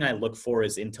 but the thing I look for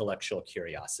is intellectual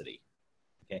curiosity.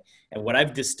 Okay. And what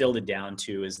I've distilled it down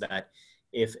to is that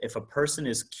if a person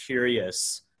is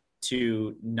curious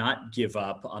to not give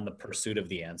up on the pursuit of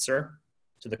the answer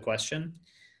to the question,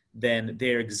 then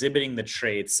they're exhibiting the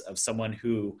traits of someone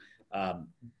who,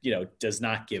 you know, does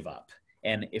not give up.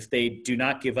 And if they do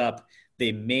not give up,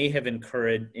 they may have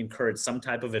incurred some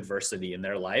type of adversity in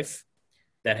their life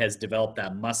that has developed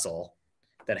that muscle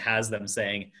that has them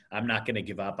saying, I'm not going to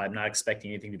give up. I'm not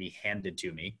expecting anything to be handed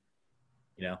to me.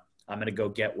 You know, I'm going to go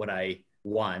get what I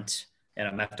want and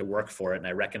I'm going to have to work for it. And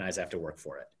I recognize I have to work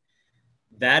for it.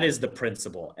 That is the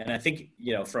principle. And I think,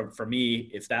 for me,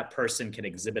 if that person can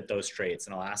exhibit those traits,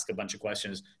 and I'll ask a bunch of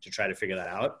questions to try to figure that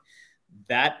out,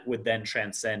 that would then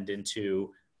transcend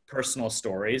into personal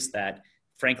stories that,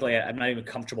 frankly, I'm not even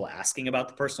comfortable asking about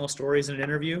the personal stories in an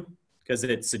interview because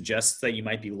it suggests that you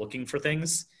might be looking for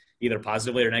things either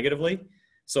positively or negatively.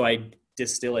 So I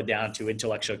distill it down to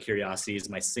intellectual curiosity is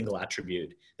my single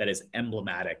attribute that is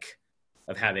emblematic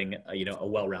of having a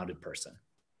well-rounded person.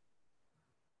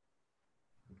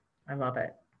 I love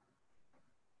it.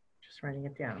 Just writing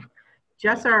it down.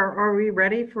 Jess, are we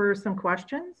ready for some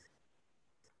questions?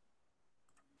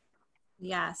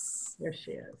 Yes. There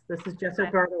she is. This is Jess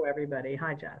Ogardo, everybody.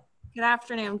 Hi, Jess. Good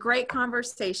afternoon. Great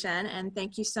conversation. And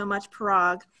thank you so much,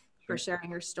 Parag, for sharing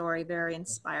your story. Very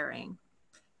inspiring.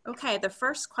 Okay, the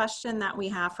first question that we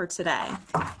have for today.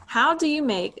 How do you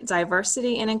make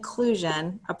diversity and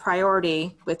inclusion a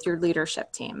priority with your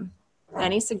leadership team?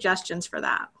 Any suggestions for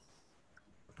that?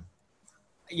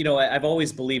 I've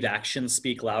always believed actions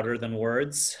speak louder than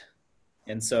words.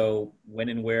 And so when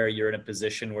and where you're in a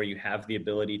position where you have the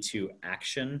ability to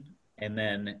action and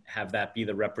then have that be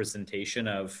the representation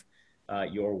of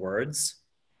your words,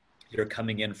 you're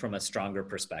coming in from a stronger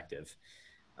perspective.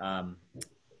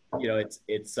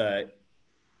 It's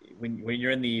when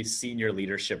you're in the senior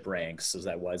leadership ranks, as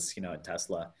I was, at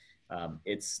Tesla,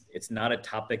 it's not a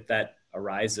topic that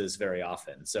arises very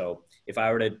often. So if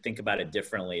I were to think about it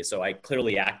differently, so I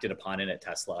clearly acted upon it at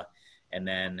Tesla, and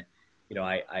then,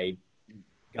 I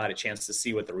got a chance to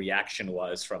see what the reaction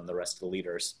was from the rest of the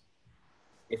leaders.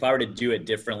 If I were to do it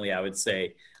differently, I would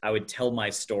say I would tell my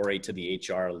story to the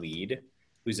HR lead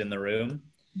who's in the room,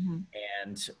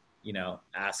 and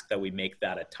ask that we make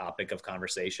that a topic of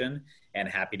conversation, and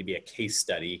happy to be a case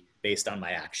study based on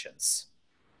my actions.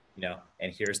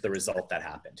 And here's the result that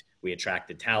happened. We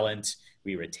attracted talent,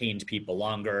 we retained people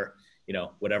longer,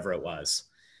 whatever it was.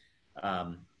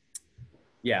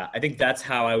 I think that's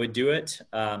how I would do it.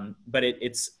 But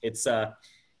it's a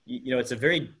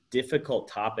very difficult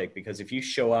topic, because if you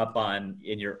show up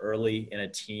in a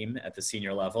team at the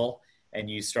senior level and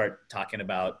you start talking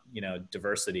about,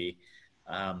 diversity,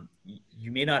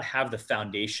 you may not have the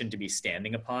foundation to be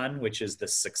standing upon, which is the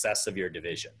success of your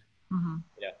division.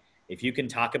 If you can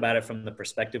talk about it from the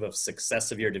perspective of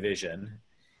success of your division,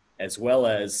 as well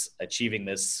as achieving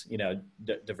this,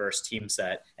 diverse team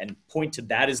set, and point to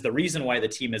that as the reason why the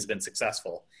team has been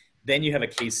successful, then you have a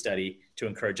case study to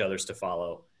encourage others to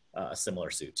follow a similar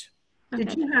suit.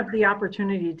 Did you have the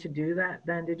opportunity to do that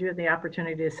then? Did you have the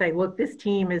opportunity to say, look, this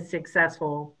team is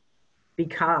successful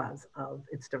because of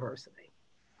its diversity?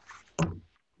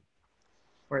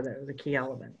 Or that was a key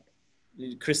element?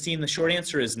 Christine, the short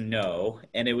answer is no.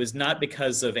 And it was not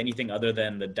because of anything other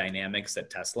than the dynamics at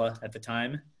Tesla at the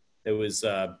time. There was,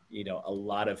 a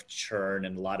lot of churn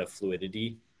and a lot of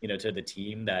fluidity, to the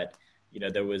team that,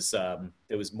 there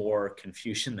was more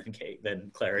confusion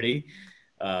than clarity.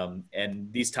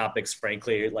 And these topics,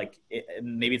 frankly,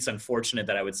 maybe it's unfortunate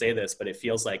that I would say this, but it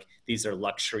feels like these are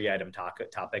luxury item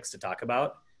topics to talk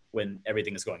about when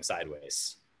everything is going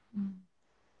sideways.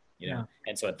 Yeah.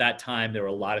 And so at that time, there were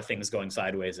a lot of things going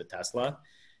sideways at Tesla.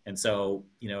 And so,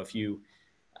 if you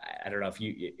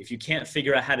can't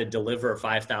figure out how to deliver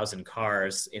 5,000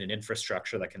 cars in an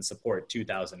infrastructure that can support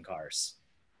 2,000 cars,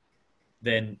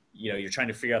 then, you're trying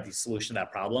to figure out the solution to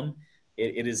that problem.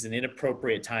 It is an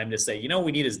inappropriate time to say,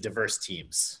 we need is diverse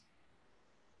teams.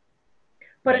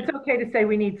 But it's okay to say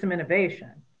we need some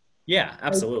innovation. Yeah,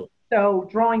 absolutely. So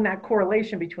drawing that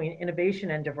correlation between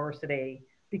innovation and diversity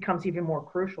becomes even more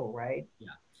crucial, right?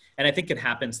 Yeah. And I think it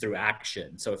happens through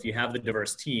action. So if you have the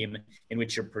diverse team in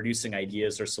which you're producing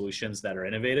ideas or solutions that are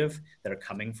innovative, that are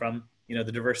coming from, the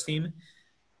diverse team,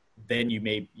 then you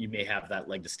may have that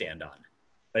leg to stand on.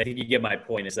 But I think you get my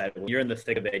point, is that when you're in the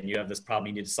thick of it and you have this problem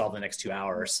you need to solve in the next 2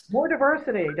 hours. More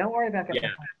diversity. Don't worry about that.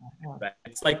 Yeah. Right.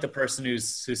 It's like the person who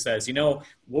says,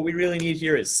 what we really need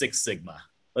here is Six Sigma.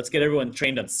 Let's get everyone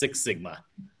trained on Six Sigma.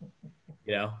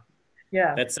 Yeah.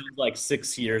 That sounds like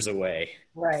 6 years away.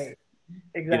 Right.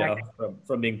 Exactly.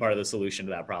 From being part of the solution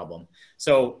to that problem.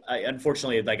 So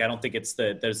unfortunately, I don't think it's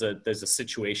there's a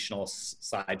situational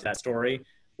side to that story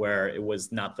where it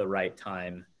was not the right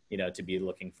time, to be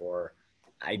looking for.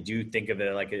 I do think of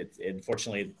it like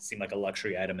unfortunately, it seemed like a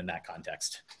luxury item in that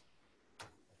context.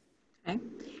 Okay.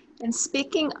 And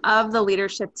speaking of the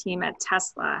leadership team at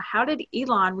Tesla, how did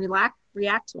Elon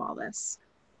react to all this?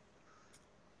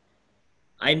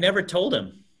 I never told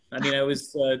him. I mean, it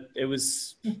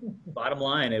was bottom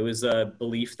line. It was a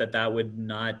belief that would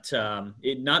not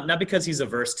because he's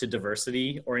averse to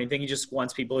diversity or anything. He just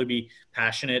wants people to be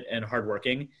passionate and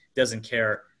hardworking. Doesn't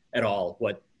care at all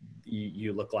what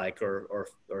you look like or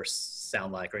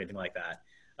sound like or anything like that.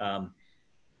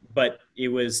 But it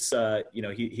was,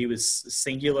 he was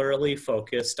singularly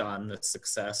focused on the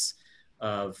success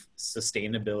of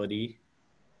sustainability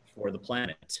for the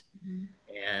planet. Mhm.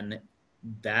 And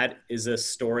that is a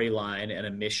storyline and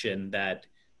a mission that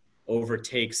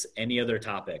overtakes any other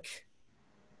topic,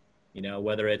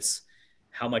 whether it's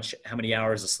how many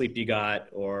hours of sleep you got,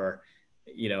 or,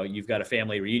 you've got a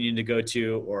family reunion to go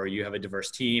to, or you have a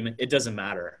diverse team. It doesn't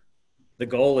matter. The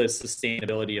goal is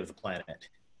sustainability of the planet,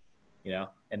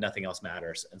 and nothing else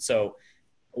matters. And so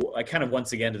I kind of,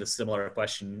 once again, to the similar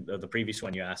question of the previous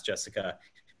one you asked, Jessica,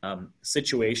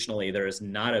 situationally, there is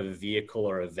not a vehicle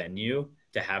or a venue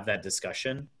to have that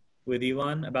discussion with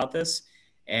Elon about this.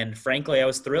 And frankly, I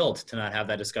was thrilled to not have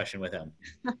that discussion with him.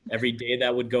 Every day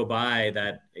that would go by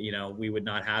that, we would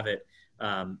not have it,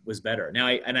 was better. Now,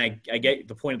 I get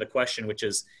the point of the question, which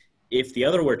is, if the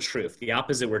other were true, if the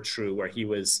opposite were true, where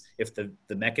if the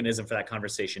mechanism for that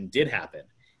conversation did happen,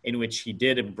 in which he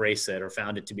did embrace it or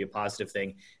found it to be a positive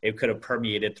thing, it could have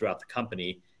permeated throughout the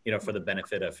company, for the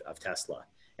benefit of Tesla.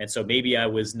 And so maybe I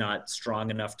was not strong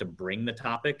enough to bring the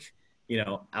topic,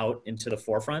 out into the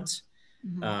forefront.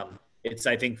 Mm-hmm. It's,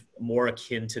 I think, more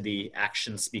akin to the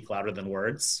actions speak louder than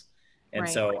words. And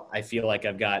Right. so I feel like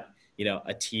I've got,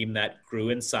 a team that grew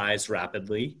in size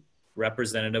rapidly,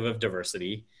 representative of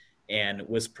diversity, and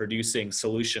was producing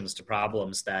solutions to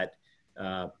problems that,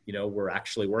 were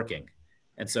actually working.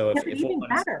 And so Yeah, but if even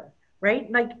one is, better,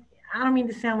 right? Like, I don't mean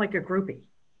to sound like a groupie,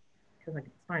 because it's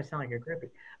not to sound like a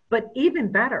groupie, but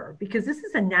even better, because this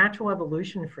is a natural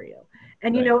evolution for you.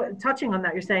 And, right. touching on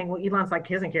that, you're saying, well, Elon's like,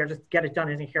 he doesn't care, just get it done.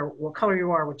 He doesn't care what color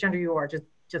you are, what gender you are, just,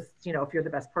 if you're the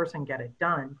best person, get it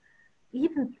done.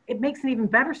 Even, it makes an even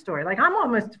better story. Like, I'm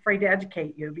almost afraid to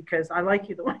educate you because I like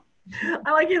you the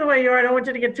way you are. I don't want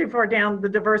you to get too far down the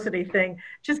diversity thing.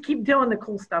 Just keep doing the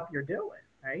cool stuff you're doing,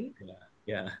 right?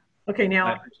 Yeah. Okay, I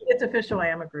now appreciate it's official. I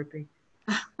am a groupie.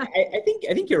 I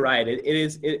think you're right. It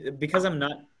is because I'm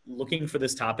not looking for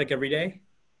this topic every day.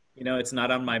 It's not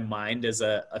on my mind as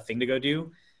a thing to go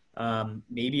do.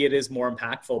 Maybe it is more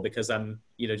impactful because I'm,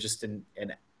 just an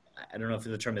I don't know if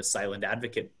the term is silent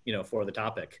advocate, for the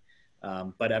topic.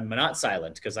 But I'm not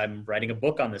silent because I'm writing a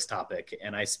book on this topic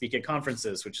and I speak at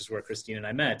conferences, which is where Christine and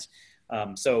I met.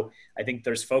 So I think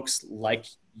there's folks like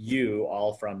you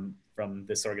all from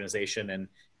this organization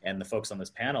and the folks on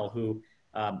this panel who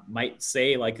might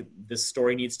say, like, this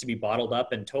story needs to be bottled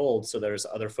up and told so there's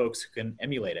other folks who can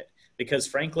emulate it. Because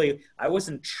frankly, I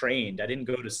wasn't trained. I didn't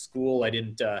go to school. I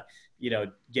didn't,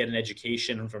 get an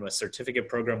education from a certificate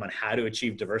program on how to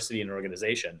achieve diversity in an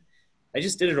organization. I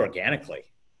just did it organically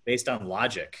based on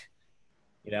logic,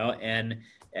 and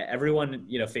everyone,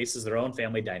 faces their own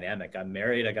family dynamic. I'm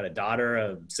married. I got a daughter,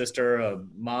 a sister, a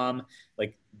mom.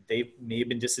 Like, they may have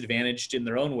been disadvantaged in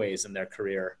their own ways in their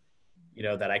career,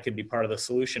 that I could be part of the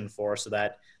solution for so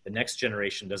that the next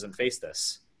generation doesn't face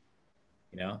this,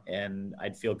 and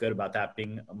I'd feel good about that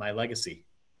being my legacy.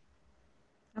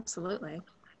 Absolutely.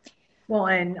 Well,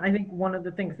 and I think one of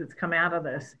the things that's come out of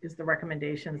this is the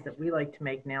recommendations that we like to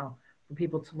make now for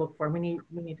people to look for. We need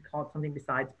to call it something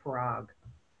besides Parag,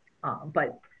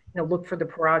 but look for the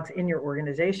Parags in your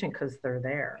organization because they're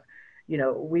there.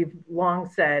 We've long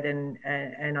said, and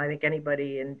I think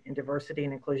anybody in diversity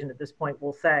and inclusion at this point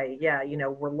will say, yeah,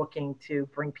 we're looking to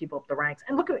bring people up the ranks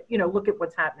and look at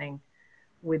what's happening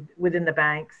within the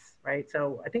banks, right?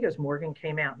 So I think it was Morgan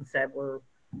came out and said we're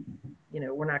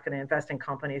not going to invest in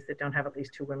companies that don't have at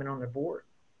least 2 women on their board.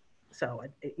 So,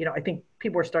 I think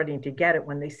people are starting to get it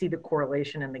when they see the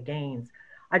correlation and the gains.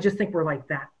 I just think we're like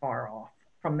that far off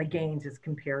from the gains as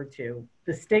compared to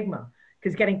the stigma,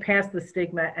 because getting past the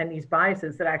stigma and these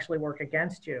biases that actually work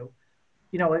against you.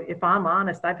 If I'm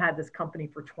honest, I've had this company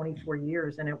for 24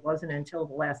 years, and it wasn't until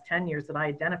the last 10 years that I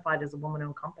identified as a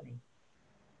woman-owned company.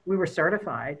 We were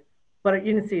certified, but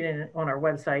you didn't see it on our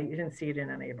website. You didn't see it in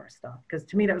any of our stuff. Because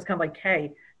to me, that was kind of like,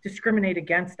 hey, discriminate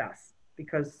against us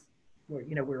because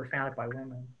we were founded by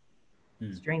women.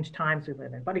 Strange times we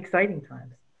live in, but exciting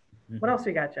times. What else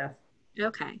we got, Jess?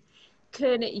 Okay.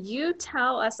 Could you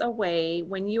tell us a way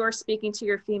when you are speaking to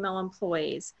your female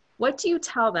employees, what do you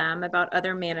tell them about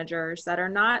other managers that are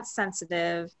not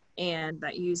sensitive and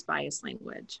that use biased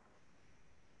language?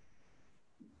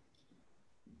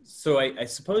 So I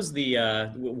suppose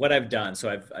what I've done. So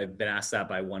I've been asked that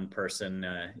by one person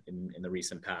in the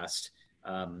recent past.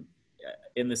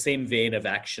 In the same vein of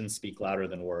actions speak louder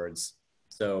than words.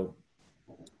 So,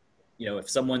 if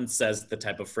someone says the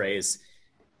type of phrase,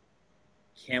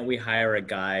 "Can't we hire a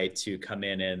guy to come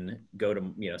in and go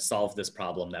to solve this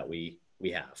problem that we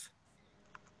have?"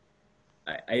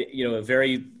 a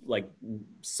very like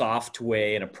soft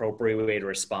way and appropriate way to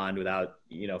respond without,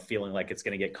 feeling like it's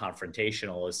going to get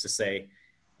confrontational is to say,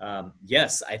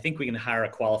 yes, I think we can hire a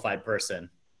qualified person,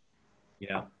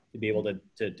 to be able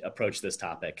to approach this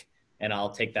topic. And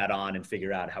I'll take that on and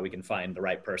figure out how we can find the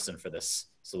right person for this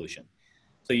solution.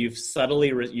 So you've subtly,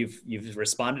 you've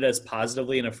responded as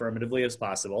positively and affirmatively as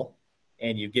possible.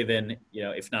 And you've given,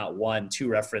 if not one, two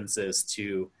references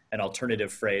to an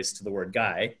alternative phrase to the word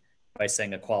guy by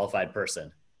saying a qualified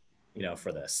person,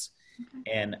 for this.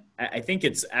 Okay. And I think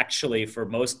it's actually, for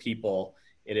most people,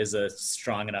 it is a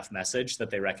strong enough message that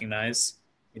they recognize,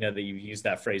 that you use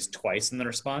that phrase twice in the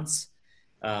response,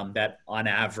 that on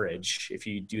average, if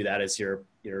you do that as your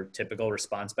typical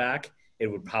response back, it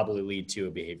would probably lead to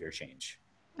a behavior change.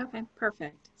 Okay,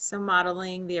 perfect. So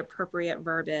modeling the appropriate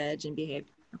verbiage and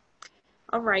behavior.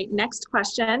 All right, next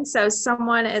question. So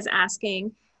someone is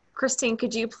asking, Christine,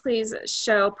 could you please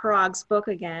show Parag's book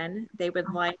again? They would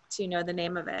like to know the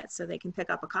name of it so they can pick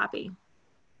up a copy.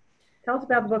 Tell us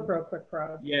about the book real quick,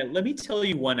 Parag. Yeah, let me tell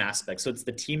you one aspect. So it's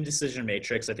the Team Decision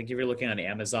Matrix. I think if you're looking on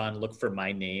Amazon, look for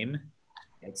my name.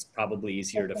 It's probably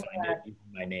easier to find it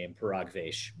using my name, Parag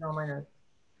Vaish. No, my name.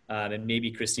 And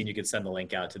maybe, Christine, you could send the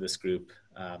link out to this group.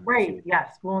 Great,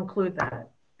 yes, we'll include that.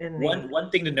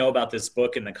 One thing to know about this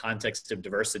book in the context of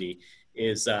diversity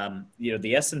is,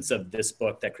 the essence of this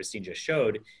book that Christine just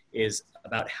showed is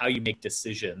about how you make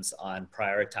decisions on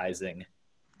prioritizing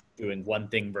doing one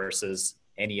thing versus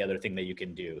any other thing that you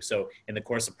can do. So in the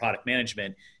course of product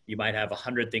management, you might have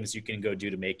 100 things you can go do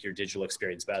to make your digital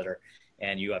experience better,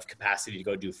 and you have capacity to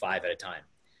go do 5 at a time.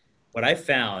 What I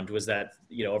found was that,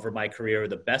 over my career,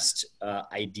 the best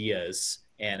ideas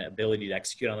and ability to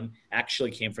execute on them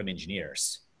actually came from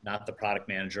engineers, not the product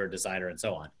manager, designer, and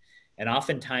so on. And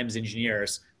oftentimes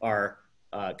engineers are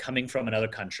coming from another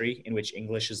country in which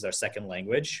English is their second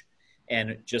language.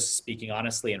 And just speaking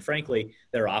honestly and frankly,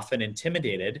 they're often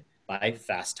intimidated by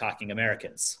fast-talking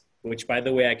Americans, which, by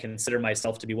the way, I consider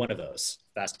myself to be one of those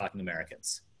fast-talking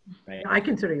Americans. Right? I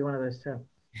consider you one of those too.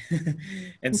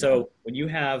 And so when you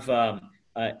have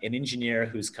an engineer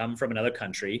who's come from another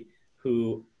country,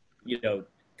 who,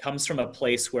 comes from a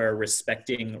place where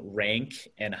respecting rank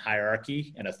and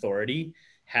hierarchy and authority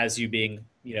has you being,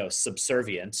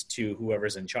 subservient to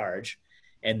whoever's in charge,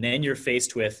 and then you're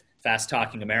faced with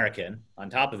fast-talking American on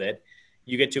top of it,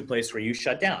 you get to a place where you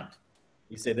shut down.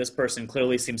 You say, this person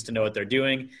clearly seems to know what they're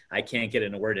doing. I can't get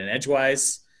in a word in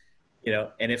edgewise.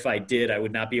 And if I did, I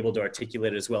would not be able to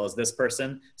articulate it as well as this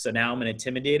person. So now I'm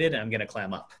intimidated and I'm going to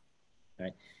clam up,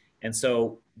 right? And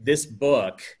so this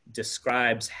book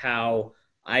describes how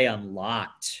I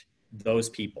unlocked those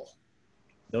people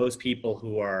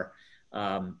who are,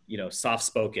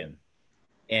 soft-spoken,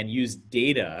 and use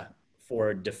data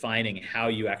for defining how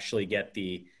you actually get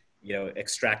the,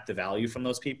 extract the value from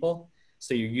those people.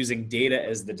 So you're using data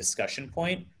as the discussion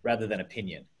point rather than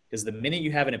opinion. Because the minute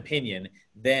you have an opinion,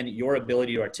 then your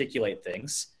ability to articulate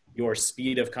things, your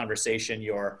speed of conversation,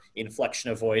 your inflection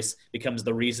of voice becomes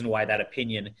the reason why that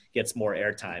opinion gets more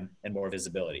airtime and more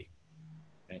visibility.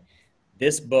 Okay?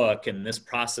 This book and this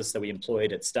process that we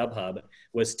employed at StubHub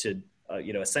was to,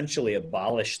 essentially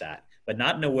abolish that, but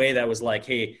not in a way that was like,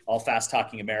 hey, all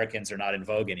fast-talking Americans are not in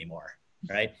vogue anymore,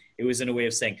 right? It was in a way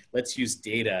of saying, let's use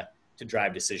data to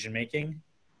drive decision-making,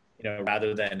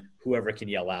 rather than whoever can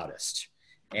yell loudest.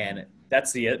 And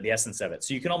that's the essence of it.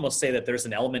 So you can almost say that there's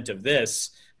an element of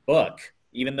this book,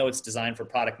 even though it's designed for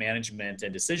product management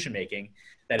and decision-making,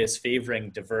 that is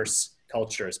favoring diverse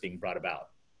cultures being brought about.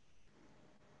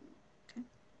 Okay.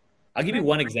 I'll give you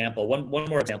one example, one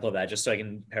more example of that, just so I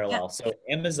can parallel. Yeah. So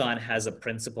Amazon has a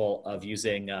principle of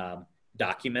using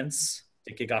documents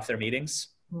to kick off their meetings.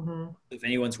 Mm-hmm. If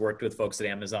anyone's worked with folks at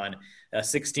Amazon, a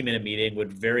 60-minute meeting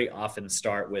would very often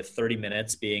start with 30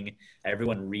 minutes being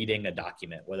everyone reading a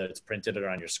document, whether it's printed or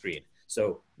on your screen.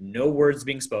 So no words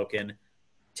being spoken,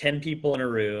 10 people in a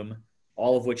room,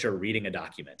 all of which are reading a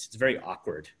document. It's very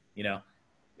awkward,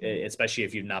 especially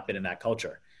if you've not been in that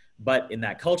culture. But in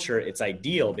that culture, it's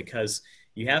ideal because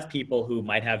you have people who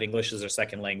might have English as their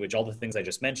second language, all the things I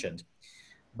just mentioned,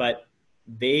 but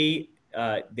they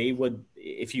would,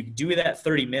 if you do that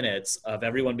 30 minutes of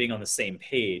everyone being on the same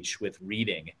page with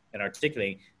reading and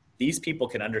articulating, these people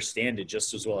can understand it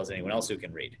just as well as anyone else who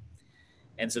can read.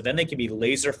 And so then they can be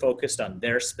laser focused on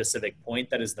their specific point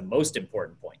that is the most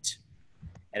important point.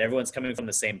 And everyone's coming from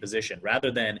the same position,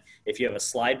 rather than if you have a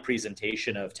slide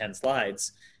presentation of 10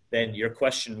 slides, then your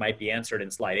question might be answered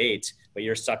in slide 8, but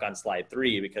you're stuck on slide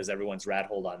 3 because everyone's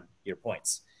rat-holed on your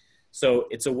points. So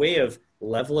it's a way of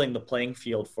leveling the playing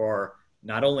field for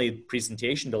not only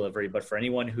presentation delivery, but for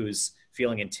anyone who's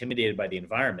feeling intimidated by the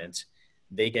environment,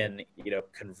 they can,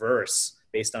 converse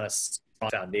based on a strong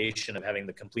foundation of having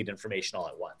the complete information all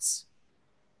at once.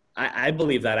 I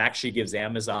believe that actually gives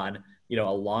Amazon, a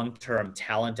long-term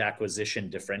talent acquisition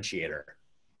differentiator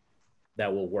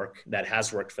that will work, that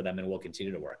has worked for them and will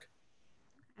continue to work.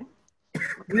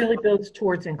 Really builds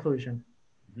towards inclusion.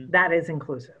 That is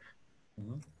inclusive.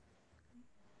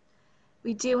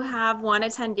 We do have one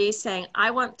attendee saying, I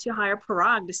want to hire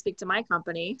Parag to speak to my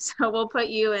company. So we'll put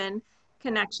you in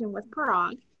connection with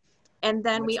Parag. And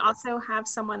then we also have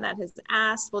someone that has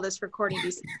asked, will this recording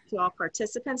be sent to all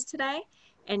participants today?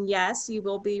 And yes, you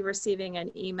will be receiving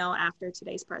an email after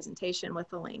today's presentation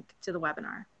with a link to the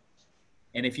webinar.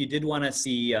 And if you did want to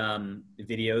see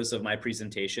videos of my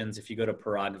presentations, if you go to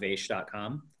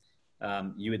paragvaish.com,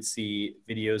 you would see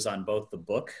videos on both the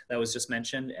book that was just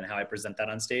mentioned and how I present that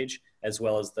on stage, as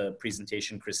well as the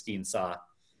presentation Christine saw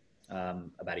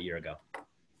about a year ago.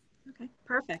 Okay,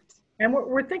 perfect. And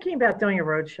we're thinking about doing a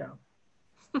road show.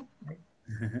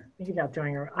 Thinking about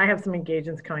doing I have some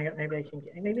engagements coming up. Maybe I can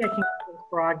get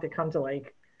Parag to come to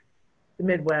like the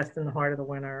Midwest in the heart of the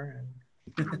winter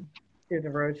and do the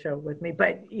road show with me.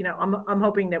 But I'm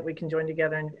hoping that we can join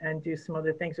together and do some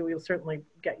other things. So we'll certainly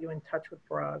get you in touch with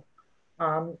Parag.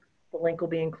 The link will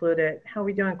be included. How are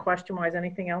we doing question-wise?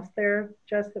 Anything else there,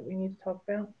 Jess, that we need to talk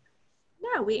about?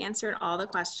 No, we answered all the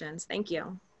questions. Thank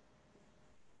you.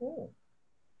 Cool.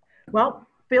 Well,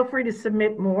 feel free to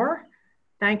submit more.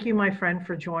 Thank you, my friend,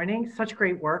 for joining. Such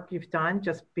great work you've done,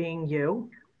 just being you,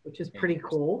 which is pretty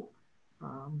cool.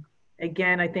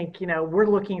 Again, I think, we're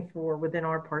looking for within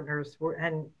our partners,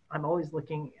 and I'm always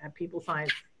looking at people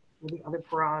science with the other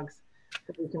Parags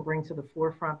that we can bring to the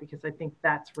forefront, because I think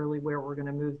that's really where we're going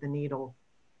to move the needle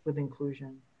with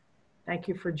inclusion. Thank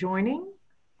you for joining.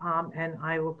 And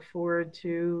I look forward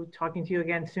to talking to you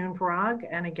again soon, Parag.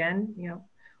 And again,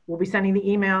 we'll be sending the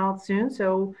email soon.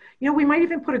 So, we might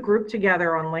even put a group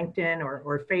together on LinkedIn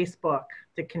or Facebook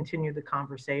to continue the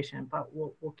conversation, but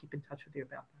we'll keep in touch with you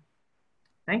about that.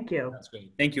 Thank you. That's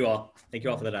great. Thank you all. Thank you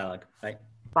all for the dialogue. Bye.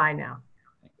 Bye now.